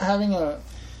 like, not having a...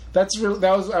 That's really...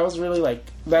 I was really, like...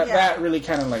 That really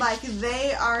kind of, like... Like,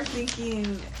 they are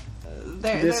thinking...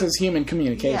 This is human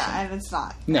communication. Yeah, and it's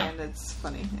not. No. And it's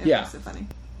funny. It makes it funny.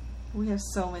 We have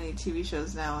so many TV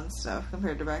shows now and stuff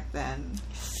compared to back then.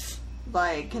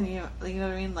 Like, can you know what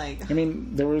I mean? Like, I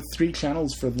mean, there were 3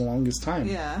 channels for the longest time.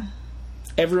 Yeah.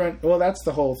 Everyone... Well, that's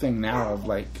the whole thing now of,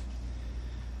 like...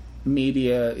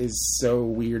 Media is so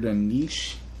weird and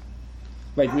niche.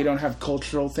 Like, we don't have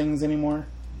cultural things anymore.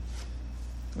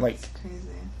 Like... That's crazy.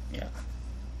 Yeah.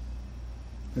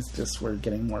 It's just we're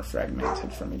getting more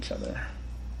fragmented from each other.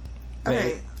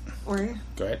 Okay, where are you?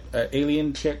 Go ahead.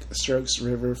 Alien chick strokes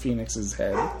River Phoenix's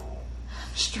head.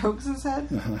 Strokes his head?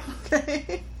 Uh-huh.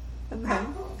 Okay. And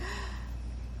then?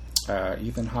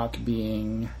 Ethan Hawke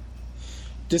being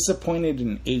disappointed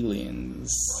in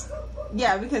aliens.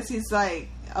 Yeah, because he's like,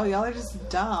 oh, y'all are just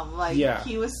dumb. Like,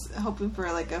 he was hoping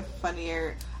for, like, a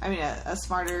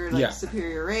smarter, like,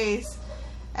 superior race.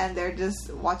 And they're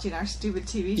just watching our stupid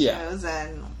TV shows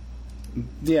and...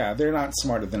 Yeah, they're not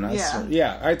smarter than us.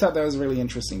 Yeah. I thought that was really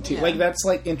interesting, too. Yeah. Like, that's,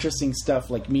 like, interesting stuff,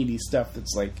 like, meaty stuff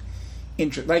that's, like...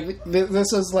 Like,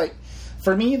 this was, like...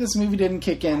 For me, this movie didn't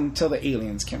kick in until the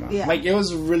aliens came out. Yeah. Like, it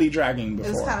was really dragging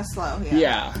before. It was kind of slow,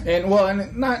 Yeah. And, well,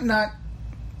 and not...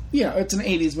 You know, it's an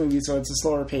 80s movie, so it's a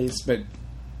slower pace, but...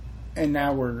 And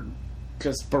now we're...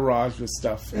 just barraged with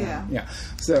stuff. And,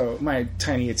 so my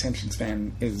tiny attention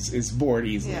span is bored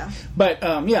easily. Yeah. But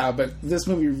but this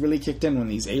movie really kicked in when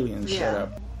these aliens showed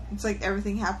up. It's like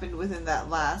everything happened within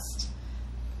that last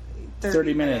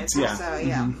 30 minutes. Or so,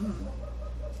 yeah. Mm-hmm.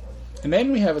 And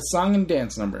then we have a song and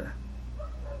dance number.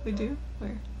 We do? Where?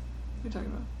 What are you talking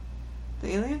about?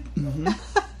 The alien?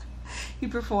 Mm-hmm. He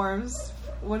performs.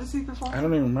 What does he perform? I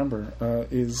don't even remember.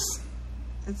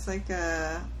 It's like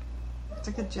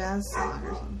a jazz song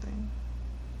or something.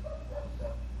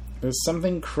 There's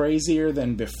something crazier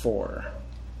than before.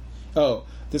 Oh,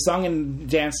 the song and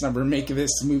dance number make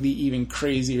this movie even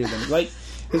crazier than... Like,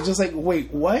 it's just like,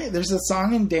 wait, what? There's a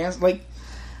song and dance... Like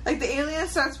the alien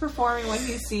starts performing what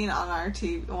he's seen on our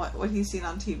TV... What he's seen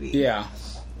on TV. Yeah.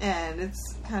 And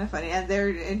it's kind of funny. And they're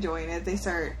enjoying it. They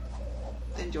start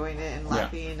enjoying it and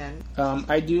laughing and...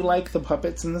 I do like the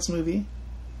puppets in this movie.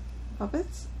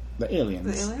 Puppets? The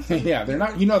aliens. The aliens? Yeah, they're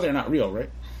not... You know they're not real, right?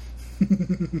 Damn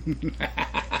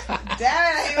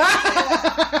it, I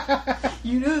hate that.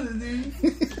 You know the dude.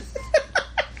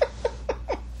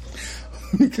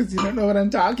 Because you don't know what I'm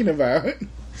talking about.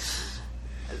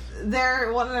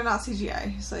 They're not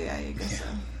CGI, so yeah, I guess so.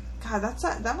 God,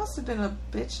 that must have been a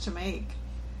bitch to make.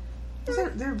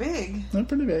 They're big. They're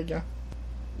pretty big, yeah.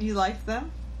 You liked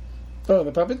them? Oh,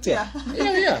 the puppets? Yeah.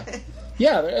 Yeah.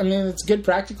 Yeah, I mean, it's good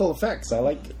practical effects.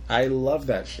 I love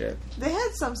that shit. They had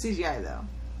some CGI, though.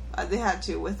 They had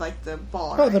to, with, like, the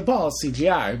ball. Oh, right? the ball is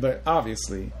CGI, but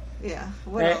obviously. Yeah.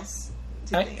 What else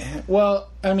do you think? Well,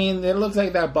 I mean, it looks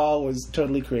like that ball was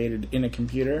totally created in a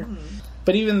computer.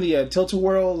 But even the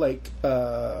Tilt-A-Whirl, like,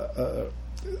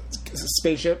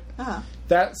 spaceship,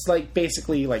 that's, like,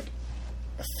 basically, like,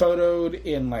 photoed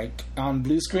in, like, on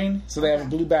blue screen. So they have a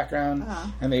blue background,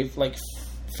 and they, like,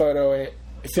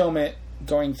 film it,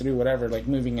 going through whatever, like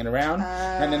moving it around,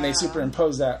 and then they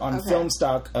superimpose that on film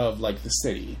stock of like the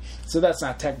city. So that's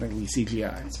not technically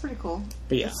CGI. That's pretty cool.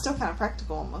 But yeah, it's still kind of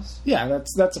practical almost. Yeah,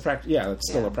 that's a that's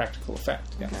still a practical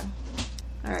effect. Yeah. Okay.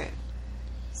 All right.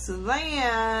 So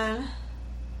then,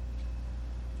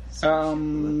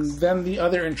 then the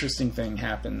other interesting thing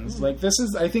happens. Like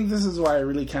I think this is why I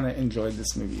really kind of enjoyed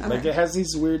this movie. Okay. Like it has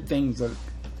these weird things that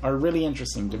are really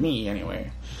interesting to me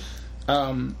anyway.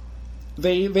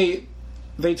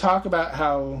 They talk about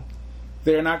how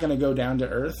they're not going to go down to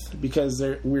Earth because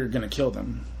we're going to kill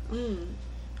them.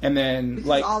 And then, because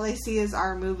like, all they see is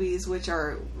our movies, which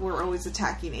we're always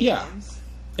attacking aliens.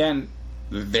 Yeah, and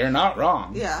they're not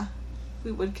wrong. Yeah,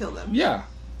 we would kill them. Yeah,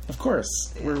 of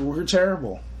course. Yeah. We're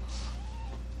terrible.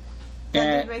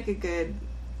 That did make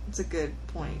it's a good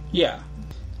point. Yeah.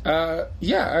 I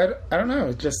don't know.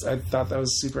 I thought that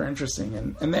was super interesting,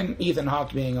 and then Ethan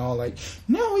Hawke being all like,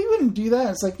 "No, we wouldn't do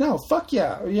that." It's like, no, fuck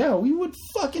yeah, we would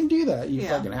fucking do that, you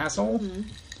fucking asshole. Mm-hmm.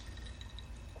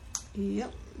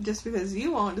 Yep. Just because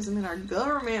you won't doesn't mean our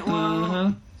government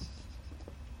won't.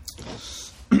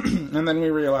 And then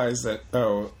we realize that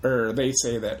they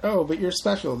say that but you're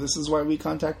special. This is why we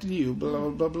contacted you. Blah blah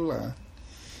blah blah.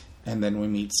 And then we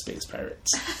meet space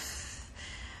pirates.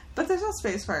 But there's no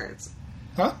space pirates.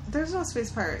 Huh? There's no space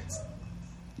pirates.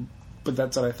 But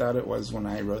that's what I thought it was when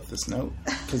I wrote this note.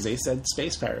 Because they said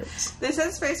space pirates. They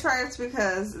said space pirates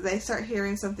because they start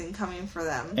hearing something coming for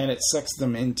them. And it sucks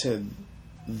them into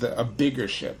a bigger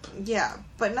ship. Yeah,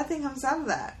 but nothing comes out of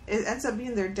that. It ends up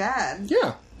being their dad.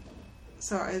 Yeah.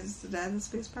 So is the dad the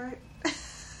space pirate?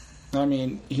 I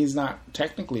mean, he's not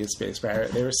technically a space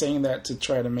pirate. They were saying that to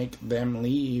try to make them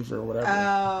leave or whatever.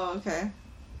 Oh, okay.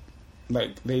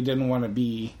 Like, they didn't want to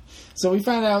be... So we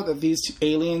find out that these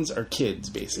aliens are kids,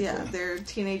 basically. Yeah, they're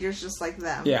teenagers just like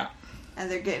them. Yeah.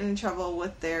 And they're getting in trouble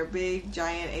with their big,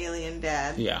 giant alien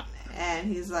dad. Yeah. And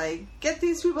he's like, get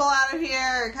these people out of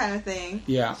here, kind of thing.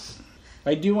 Yeah.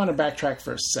 I do want to backtrack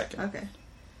for a second. Okay.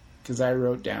 Because I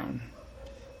wrote down,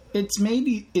 it's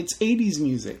 80s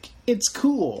music. It's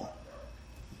cool.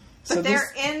 But so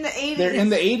they're in the 80s. They're in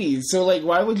the 80s. So, like,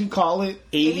 why would you call it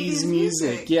 80s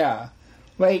music? Yeah.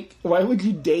 Like, why would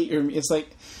you date your... It's like,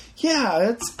 yeah,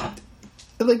 that's...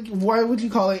 Like, why would you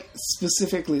call it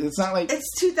specifically? It's not like...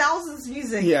 It's 2000s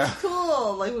music. Yeah. It's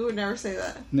cool. Like, we would never say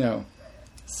that. No.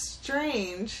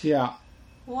 Strange. Yeah.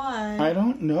 Why? I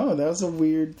don't know. That was a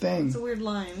weird thing. It's a weird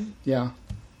line. Yeah.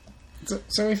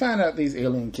 So we found out these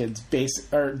alien kids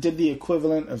did the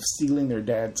equivalent of stealing their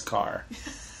dad's car.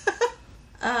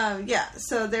 Yeah.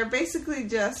 So they're basically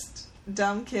just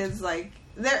dumb kids, like...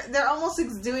 They're almost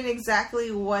doing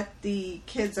exactly what the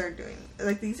kids are doing.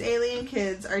 Like, these alien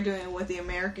kids are doing what the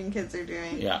American kids are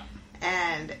doing. Yeah.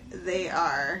 And they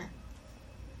are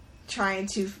trying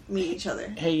to meet each other.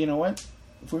 Hey, you know what?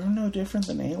 We're no different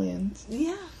than aliens.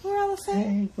 Yeah, we're all the same.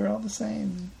 Hey, we're all the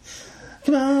same.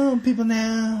 Come on, people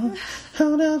now.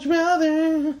 Hold out your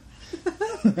brother.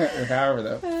 Or however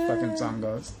the fucking song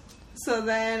goes. So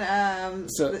then,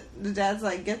 the dad's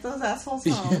like, get those assholes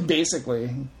home.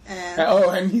 Basically. And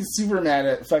and he's super mad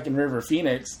at fucking River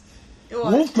Phoenix.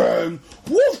 What? Wolfgang!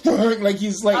 Wolfgang! Like,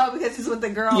 he's like... Oh, because he's with the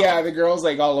girl. Yeah, the girl's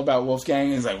like all about Wolfgang.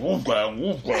 He's like, Wolfgang,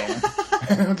 Wolfgang.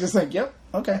 And I'm just like, yep,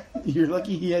 okay. You're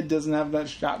lucky he doesn't have that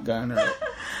shotgun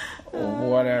or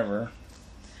whatever.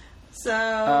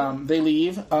 So... they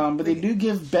leave, but they do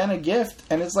give Ben a gift,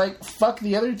 and it's like, fuck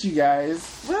the other two guys.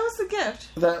 What was the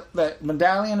gift? That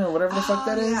medallion or whatever the fuck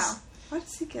that is. Yeah. Why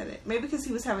does he get it? Maybe because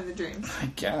he was having the dream. I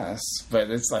guess,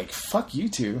 but it's like, fuck you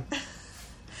two.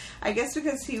 I guess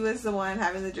because he was the one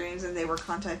having the dreams and they were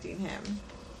contacting him.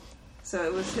 So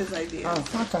it was his idea.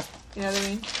 Oh, okay. You know what I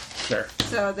mean? Sure.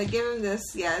 So they give him this,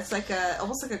 it's like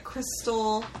almost like a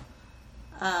crystal...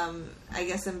 I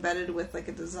guess embedded with like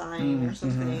a design or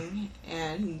something,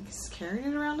 and he's carrying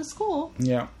it around to school.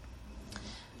 Yeah.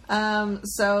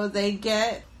 So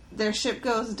their ship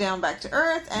goes down back to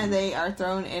Earth, and they are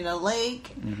thrown in a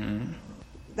lake. Mm-hmm.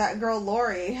 That girl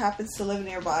Lori happens to live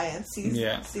nearby and sees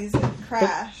it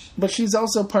crash. But she's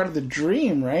also part of the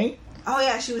dream, right? Oh,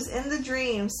 yeah, she was in the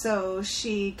dream, so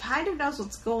she kind of knows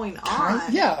what's going on.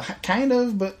 Kind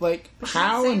of, but, like, But she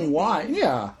how didn't say and why? anything.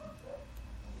 Yeah.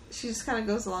 She just kind of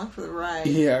goes along for the ride.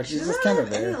 Yeah, she she's doesn't just kind of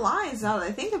have any there. lines now that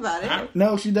I think about it.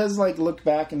 No, she does, like, look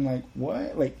back and, like,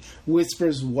 what? Like,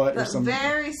 whispers what or But something.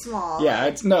 very small. Yeah,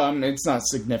 it's not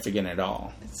significant at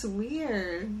all. It's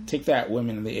weird. Take that,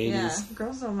 women in the 80s. Yeah,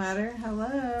 girls don't matter. Hello.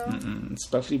 Mm-mm,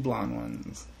 especially blonde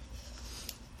ones.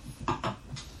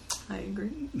 I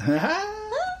agree.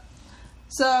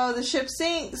 So the ship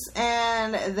sinks,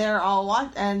 and they're all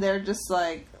and they're just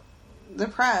like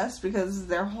depressed because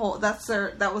the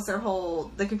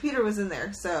computer was in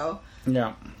there, so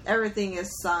Yeah. everything is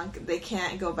sunk. They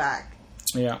can't go back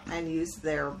Yeah. and use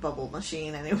their bubble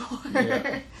machine anymore.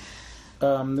 Yeah.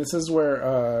 This is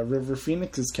where River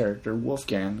Phoenix's character,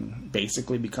 Wolfgang,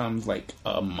 basically becomes like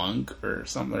a monk or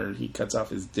something, or he cuts off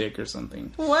his dick or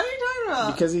something. What are you talking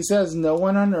about? Because he says no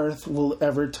one on Earth will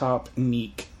ever top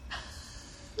Neek.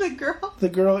 The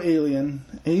girl alien.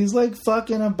 He's like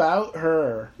fucking about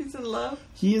her. He's in love?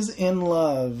 He is in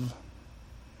love.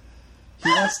 He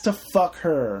wants to fuck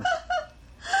her.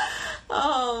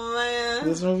 Oh, man.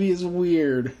 This movie is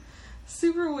weird.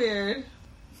 Super weird.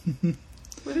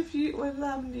 What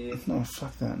happened to you? Oh,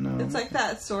 fuck that, no. It's like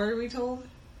that story we told.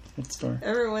 What story?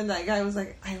 Remember when that guy was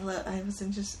like, I was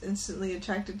just instantly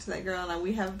attracted to that girl, and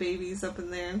we have babies up in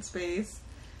there in space.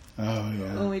 Oh,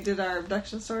 yeah. When we did our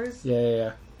abduction stories.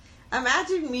 Yeah.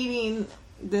 Imagine meeting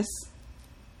this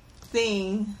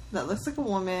thing that looks like a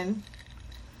woman,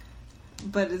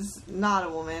 but is not a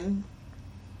woman,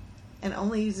 and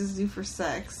only uses you for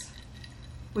sex.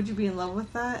 Would you be in love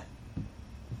with that?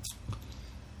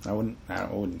 I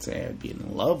wouldn't say I'd be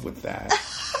in love with that.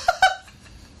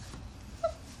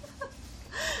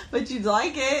 But you'd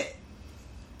like it.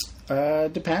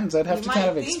 Depends. I'd have to kind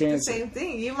of experience the same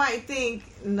thing. You might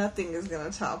think nothing is going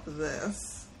to top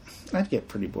this. I'd get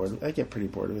pretty bored. I get pretty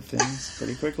bored with things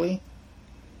pretty quickly.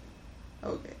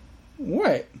 Okay.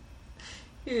 What?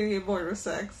 You're going to get bored with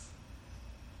sex.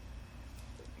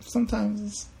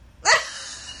 Sometimes.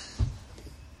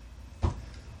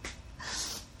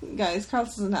 Guys, Carl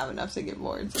doesn't have enough to get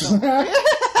bored. So Wow.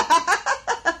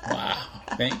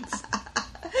 Thanks.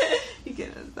 You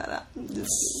can edit that out.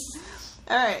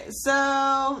 Alright,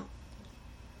 so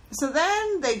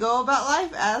then they go about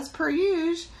life as per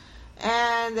usual,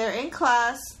 and they're in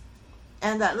class,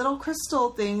 and that little crystal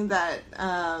thing that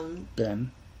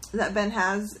Ben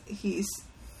has,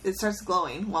 it starts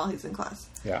glowing while he's in class.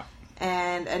 Yeah.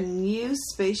 And a new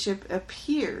spaceship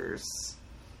appears.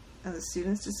 And the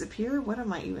students disappear? What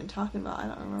am I even talking about? I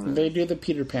don't remember. They do the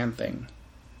Peter Pan thing.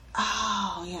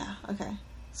 Oh, yeah. Okay.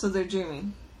 So they're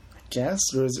dreaming. I guess.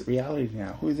 Or is it reality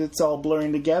now? It's all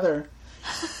blurring together.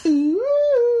 And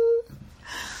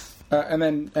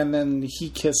then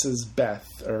he kisses Beth,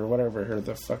 or whatever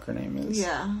the fuck her name is.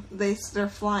 Yeah. They're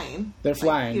flying. They're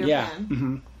flying, Peter yeah. Pan.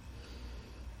 Mm-hmm.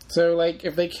 So, like,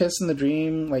 if they kiss in the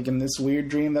dream, like in this weird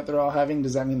dream that they're all having,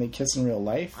 does that mean they kiss in real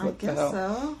life? I guess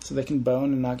so. So they can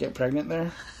bone and not get pregnant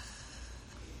there?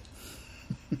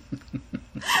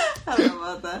 I don't know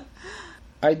about that.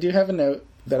 I do have a note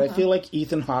that I feel like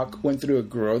Ethan Hawke went through a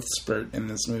growth spurt in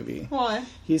this movie. Why?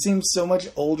 He seems so much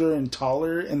older and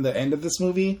taller in the end of this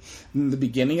movie than the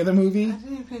beginning of the movie. I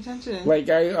didn't even pay attention. Like,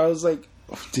 I was like,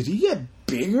 oh, did he get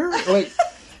bigger? Like...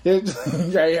 I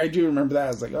do remember that. I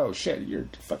was like, oh shit, you're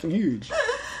fucking huge.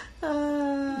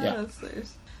 That's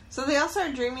theirs. So they all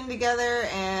start dreaming together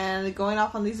and going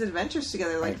off on these adventures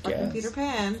together, like fucking Peter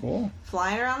Pan. Cool.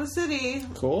 Flying around the city.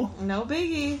 Cool. No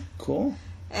biggie. Cool.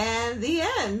 And the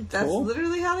end. That's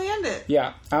literally how they end it.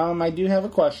 Yeah. I do have a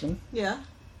question. Yeah.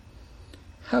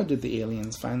 How did the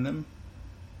aliens find them?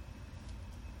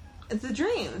 It's the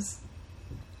dreams.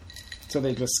 So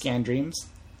they just scan dreams?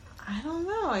 I don't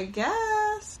know. I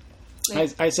guess.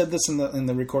 I said this in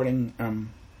the recording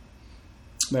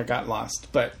that got lost,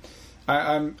 but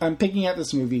I'm picking at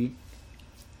this movie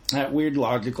at weird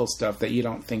logical stuff that you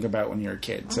don't think about when you're a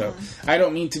kid. So I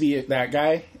don't mean to be that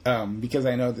guy because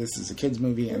I know this is a kids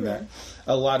movie and that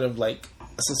a lot of like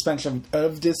suspension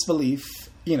of disbelief,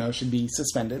 should be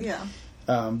suspended. Yeah.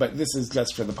 But this is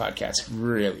just for the podcast,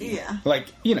 really. Yeah. Like,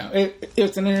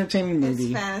 it's an entertainment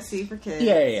movie. It's fantasy for kids.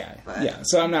 Yeah. But Yeah.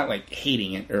 So I'm not, like,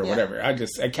 hating it or whatever.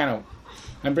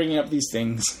 I'm bringing up these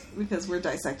things. Because we're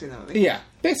dissecting the movie. Yeah,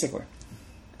 basically.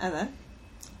 And then?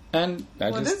 And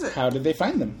What is it? How did they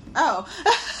find them? Oh.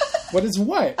 What is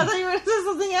what? I thought you were going to say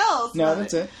something else. No,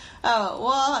 that's it. Oh,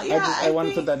 well, yeah. I want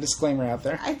to put that disclaimer out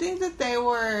there. I think that they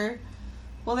were...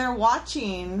 Well, they're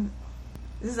watching...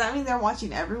 Does that mean they're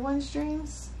watching everyone's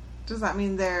dreams? Does that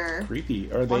mean they're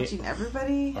Creepy. Are watching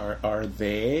everybody? Are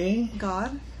they?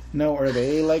 God? No, are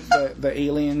they like the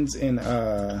aliens in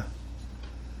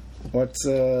what's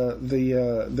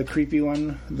the creepy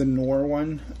one, the Noir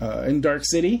one in Dark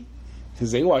City?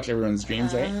 Because they watch everyone's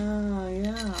dreams, right? Oh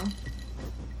yeah,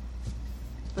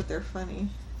 but they're funny.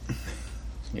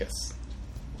 Yes.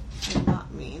 They're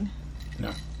not mean.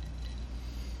 No.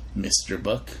 Mr.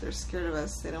 Book. They're scared of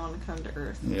us. They don't want to come to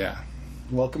Earth. Yeah.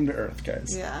 Welcome to Earth,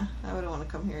 guys. Yeah, I wouldn't want to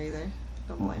come here either.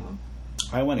 Don't blame them.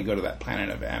 I want to go to that planet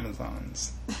of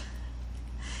Amazons.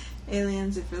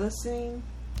 Aliens, if you're listening,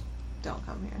 don't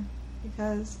come here.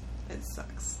 Because it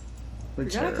sucks. We're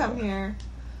If you're going to come here,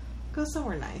 go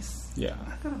somewhere nice. Yeah.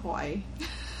 Go to Hawaii.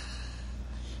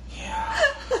 Yeah.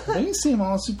 They seem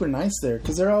all super nice there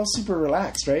because they're all super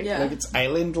relaxed, right? Yeah. Like it's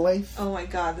island life. Oh my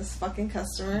god, this fucking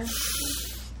customer.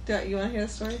 You want to hear the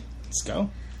story? Let's go.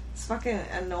 This fucking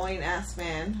annoying ass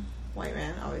man, white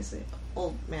man, obviously,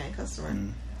 old man customer.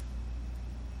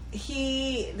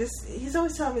 He's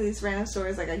always telling me these random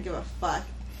stories like I give a fuck.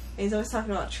 And he's always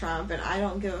talking about Trump, and I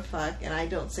don't give a fuck, and I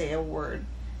don't say a word.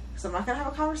 So I'm not going to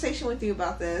have a conversation with you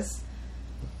about this.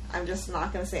 I'm just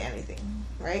not going to say anything,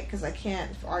 right? Because I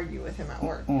can't argue with him at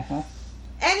work.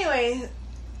 Anyway,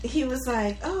 he was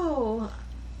like,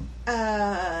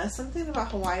 something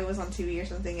about Hawaii was on TV or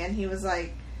something, and he was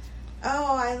like,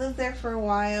 I lived there for a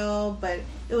while, but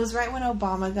it was right when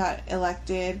Obama got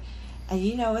elected, and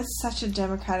it's such a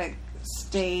Democratic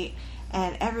state,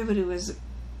 and everybody was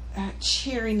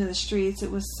cheering in the streets.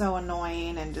 It was so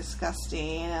annoying and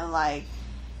disgusting, and like,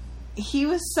 he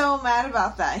was so mad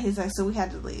about that. He's like, so we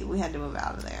had to leave. We had to move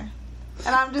out of there.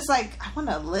 And I'm just like, I want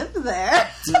to live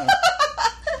there. Yeah.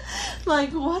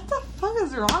 Like, what the fuck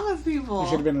is wrong with people? You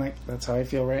should have been like, that's how I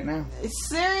feel right now.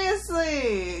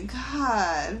 Seriously.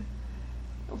 God.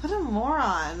 What a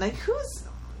moron. Like, who's...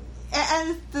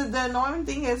 And the annoying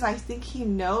thing is, I think he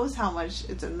knows how much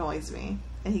it annoys me.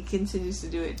 And he continues to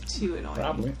do it to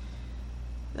annoy me.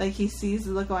 Like, he sees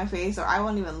the look on my face, or I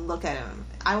won't even look at him.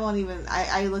 I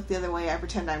look the other way. I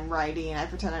pretend I'm writing. I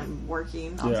pretend I'm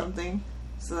working on something.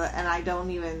 And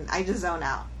I just zone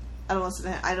out. I don't listen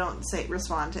to him. I don't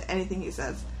respond to anything he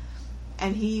says.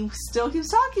 And he still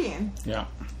keeps talking. Yeah.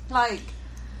 Like...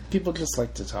 People just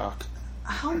like to talk.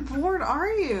 How bored are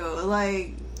you?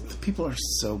 Like... People are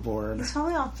so bored. He's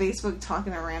probably on Facebook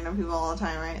talking to random people all the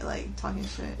time, right? Like, talking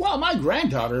shit. Well, my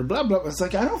granddaughter, blah, blah. It's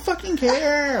like, I don't fucking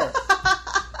care.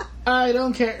 I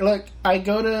don't care. Like, I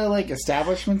go to, like,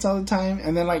 establishments all the time,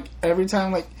 and then, like, every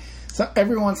time, like... So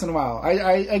every once in a while,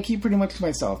 I keep pretty much to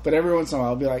myself, but every once in a while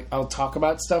I'll be like, I'll talk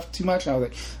about stuff too much, and I was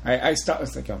like, I stop.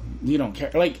 It's like, you don't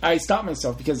care. Like, I stop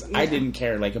myself because I didn't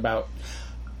care. Like, about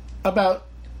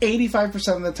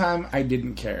 85% of the time, I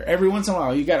didn't care. Every once in a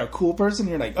while, you got a cool person,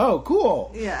 you're like, oh,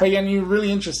 cool. Yeah. Like, and you're really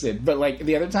interested. But, like,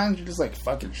 the other times, you're just like,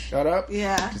 fucking shut up.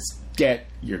 Yeah. Just get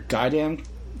your goddamn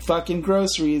fucking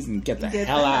groceries and get the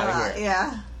hell out of here.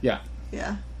 Yeah. Yeah.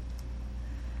 Yeah.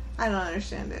 I don't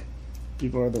understand it.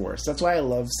 People are the worst. That's why I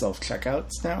love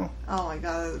self-checkouts now. Oh my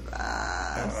god.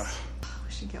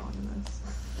 We should get one of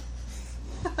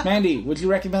those. Mandy, would you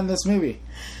recommend this movie?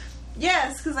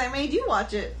 Yes, because I made you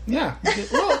watch it. Yeah.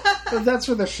 Well, that's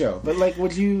for the show. But, like,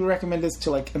 would you recommend this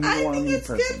to, like, a normal person? I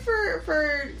think it's good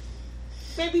for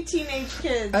maybe teenage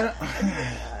kids.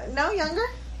 No, younger?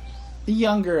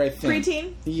 Younger, I think.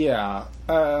 Preteen? Yeah.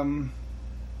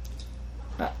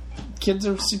 Kids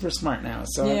are super smart now,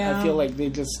 so I feel like they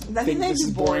just think this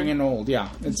is boring and old. Yeah,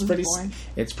 it's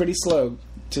pretty slow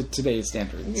to today's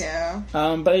standards. Yeah.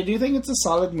 But I do think it's a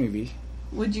solid movie.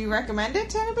 Would you recommend it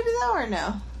to anybody though, or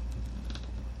no?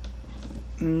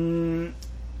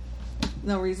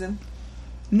 No reason.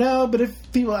 No, but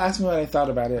if people ask me what I thought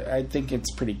about it, I think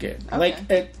it's pretty good.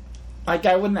 Okay. Like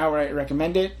I wouldn't outright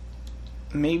recommend it.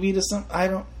 Maybe to some, I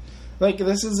don't. Like,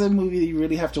 this is a movie that you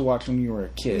really have to watch when you were a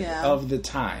kid of the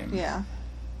time. Yeah.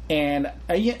 And,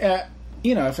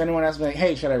 if anyone asks me, like,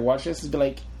 hey, should I watch this? It'd be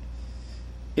like,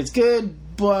 it's good,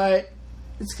 but...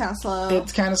 It's kind of slow.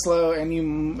 It's kind of slow, and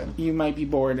you might be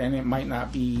bored, and you might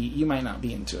not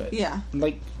be into it. Yeah.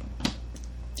 Like,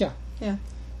 yeah. Yeah.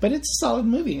 But it's a solid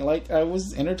movie. Like, I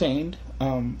was entertained,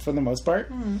 for the most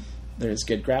part. Mm-hmm. There's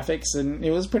good graphics, and it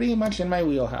was pretty much in my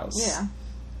wheelhouse. Yeah.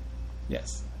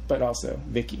 Yes. But also,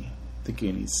 Vicky. The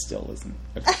Goonies still isn't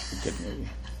a good movie.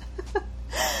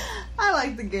 I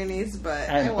like The Goonies, but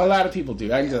a lot of people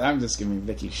do. I'm just giving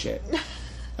Vicky shit.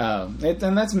 And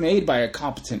that's made by a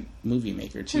competent movie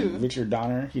maker too. Who? Richard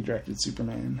Donner. He directed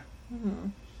Superman. Mm-hmm.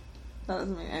 That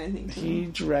doesn't mean anything to me. He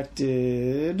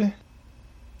directed.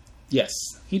 Yes,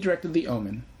 he directed The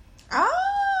Omen.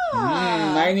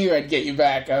 I knew I'd get you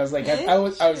back. I was like, I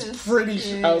was pretty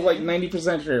sure. I was like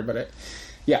 90% sure, but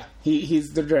yeah,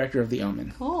 he's the director of The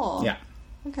Omen. Cool. Yeah.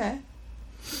 Okay.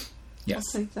 Yes.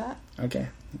 I'll take that. Okay.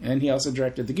 And he also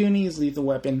directed The Goonies, Lethal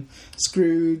Weapon,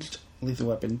 Scrooged, Lethal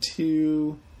Weapon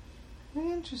 2.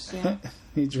 Very interesting.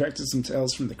 He directed some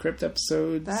Tales from the Crypt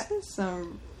episodes. That is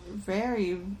some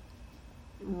very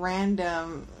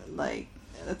random, like,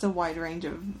 that's a wide range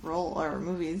of role or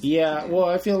movies. Yeah, well,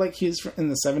 I feel like he's in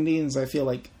the 70s. I feel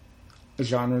like the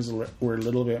genres were a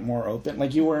little bit more open.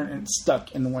 Like, you weren't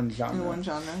stuck in one genre. In one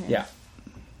genre, Yeah.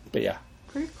 But yeah.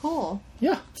 Pretty cool.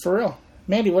 Yeah, for real.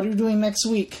 Mandy, what are you doing next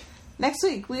week? Next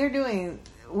week,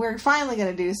 we're finally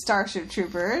going to do Starship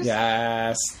Troopers.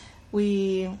 Yes.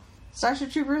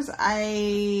 Starship Troopers,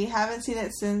 I haven't seen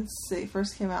it since it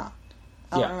first came out.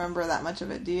 I don't remember that much of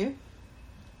it, do you?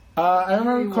 I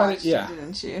remember quite. Yeah,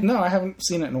 didn't you? No, I haven't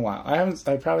seen it in a while.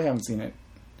 I probably haven't seen it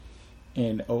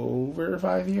in over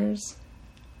 5 years.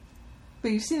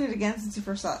 But you've seen it again since you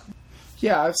first saw it.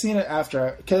 Yeah, I've seen it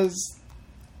after because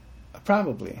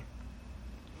probably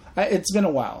it's been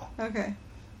a while. Okay.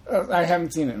 I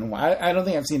haven't seen it in a while. I don't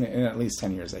think I've seen it in at least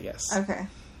 10 years. I guess. Okay.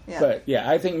 Yeah. But yeah,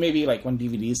 I think maybe like when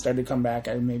DVDs started to come back,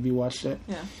 I maybe watched it.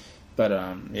 Yeah. But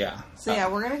yeah. So yeah,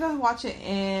 we're gonna go watch it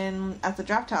at the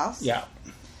Draft House. Yeah.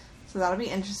 So that'll be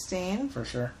interesting. For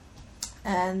sure.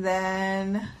 And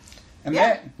then...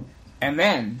 And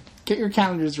then, get your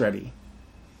calendars ready.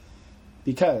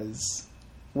 Because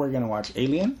we're going to watch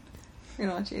Alien. We're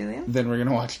going to watch Alien. Then we're going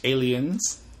to watch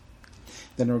Aliens.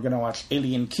 Then we're going to watch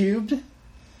Alien Cubed.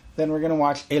 Then we're going to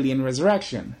watch Alien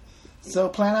Resurrection. So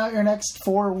plan out your next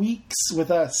 4 weeks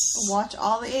with us. Watch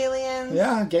all the Aliens.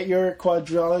 Yeah, get your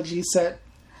quadrilogy set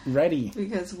ready.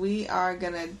 Because we are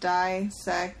going to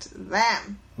dissect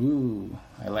them. Ooh,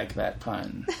 I like that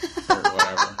pun. Or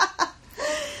whatever.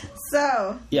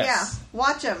 So, yes. Yeah,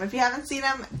 watch them. If you haven't seen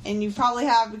them, and you probably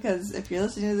have, because if you're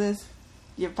listening to this,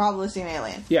 you've probably seen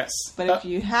Alien. Yes. But if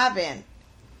you haven't...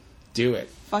 Do it.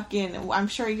 I'm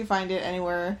sure you can find it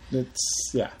anywhere.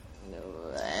 It's, yeah.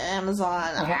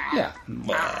 Amazon. Yeah.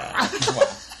 Wow.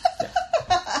 Yeah.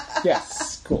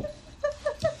 Yes, cool.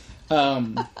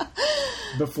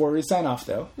 Before we sign off,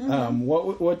 though,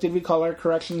 what did we call our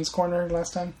corrections corner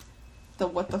last time? The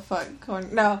what the fuck corner?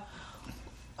 No.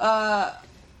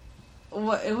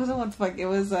 It wasn't what the fuck. It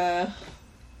was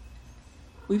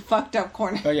we fucked up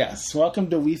corner. Oh yes, welcome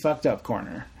to We Fucked Up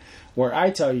Corner, where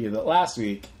I tell you that last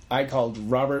week I called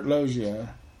Robert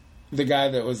Loggia the guy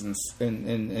that was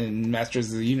in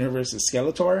Masters of the Universe as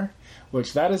Skeletor,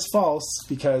 which that is false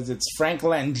because it's Frank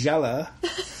Langella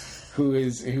who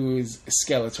is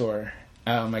Skeletor.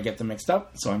 I get them mixed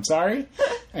up, so I'm sorry.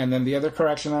 And then the other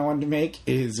correction I wanted to make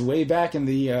is way back in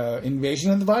the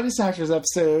Invasion of the Body Snatchers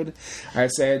episode, I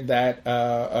said that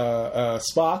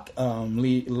Spock,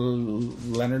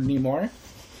 Leonard Nimoy,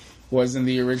 was in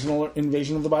the original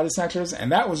Invasion of the Body Snatchers,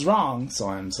 and that was wrong, so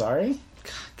I'm sorry.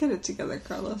 Get it together,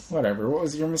 Carlos. Whatever. What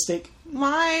was your mistake?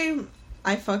 I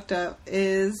fucked up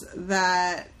is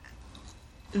that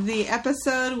the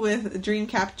episode with Dream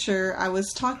Capture, I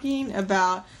was talking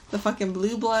about the fucking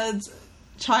Blue Bloods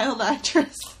child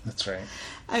actress. That's right.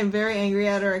 I'm very angry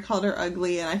at her. I called her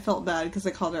ugly, and I felt bad because I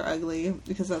called her ugly,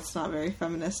 because that's not very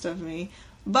feminist of me.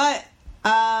 But,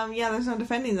 yeah, there's no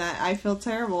defending that. I feel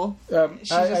terrible. She's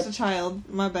just a child.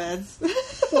 My bad.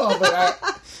 Well,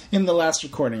 but in the last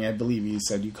recording, I believe you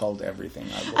said you called everything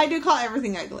ugly. I do call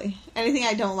everything ugly. Anything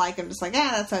I don't like, I'm just like,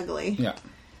 that's ugly. Yeah.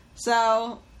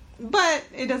 So, but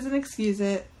it doesn't excuse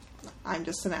it. I'm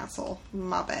just an asshole.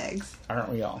 My bags. Aren't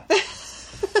we all?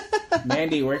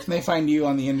 Mandy, where can they find you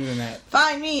on the internet?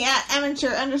 Find me at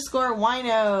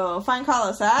amateur_wino. Find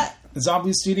Carlos at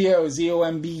Zombie Studio,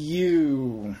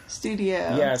 ZOMBU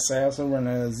Studio. Yes, I also run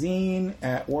a zine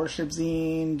at Warship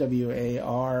Zine,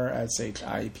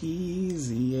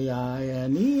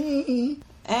 WARSHIPZAINE.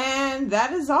 And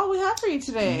that is all we have for you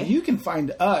today. You can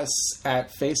find us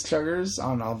at Face Chuggers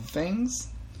on all the things.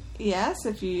 Yes,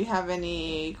 if you have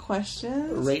any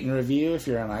questions. Rate and review if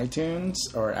you're on iTunes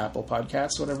or Apple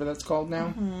Podcasts, whatever that's called now.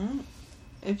 Mm-hmm.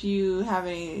 If you have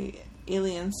any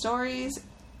alien stories,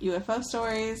 UFO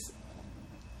stories,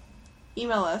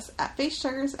 email us at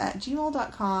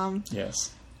facechuggers@gmail.com. Yes.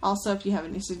 Also, if you have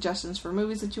any suggestions for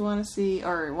movies that you want to see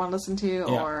or want to listen to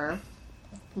or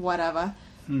whatever,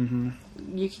 you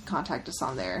can contact us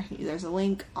on there. There's a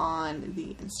link on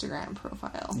the Instagram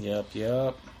profile.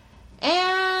 Yep.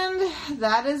 And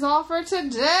that is all for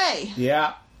today.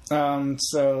 Yeah.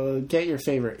 So get your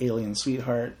favorite alien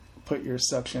sweetheart, put her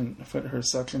suction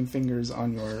fingers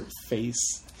on your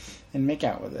face, and make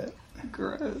out with it.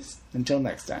 Gross. Until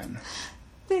next time.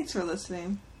 Thanks for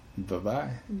listening.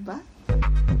 Bye-bye. Bye.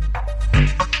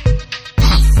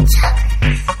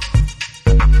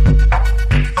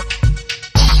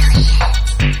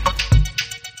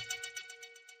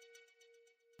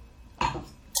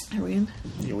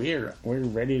 we're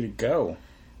ready to go.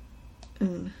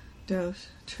 Un, dos,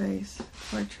 tres,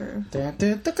 cuatro.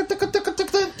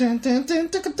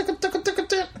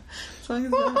 Song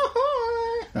is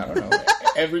that? I don't know.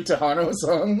 Every Tejano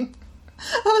song.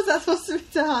 Oh, is that supposed to be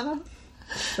Tejano?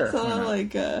 Sure. Sounded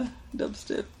like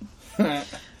dubstep.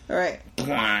 All right.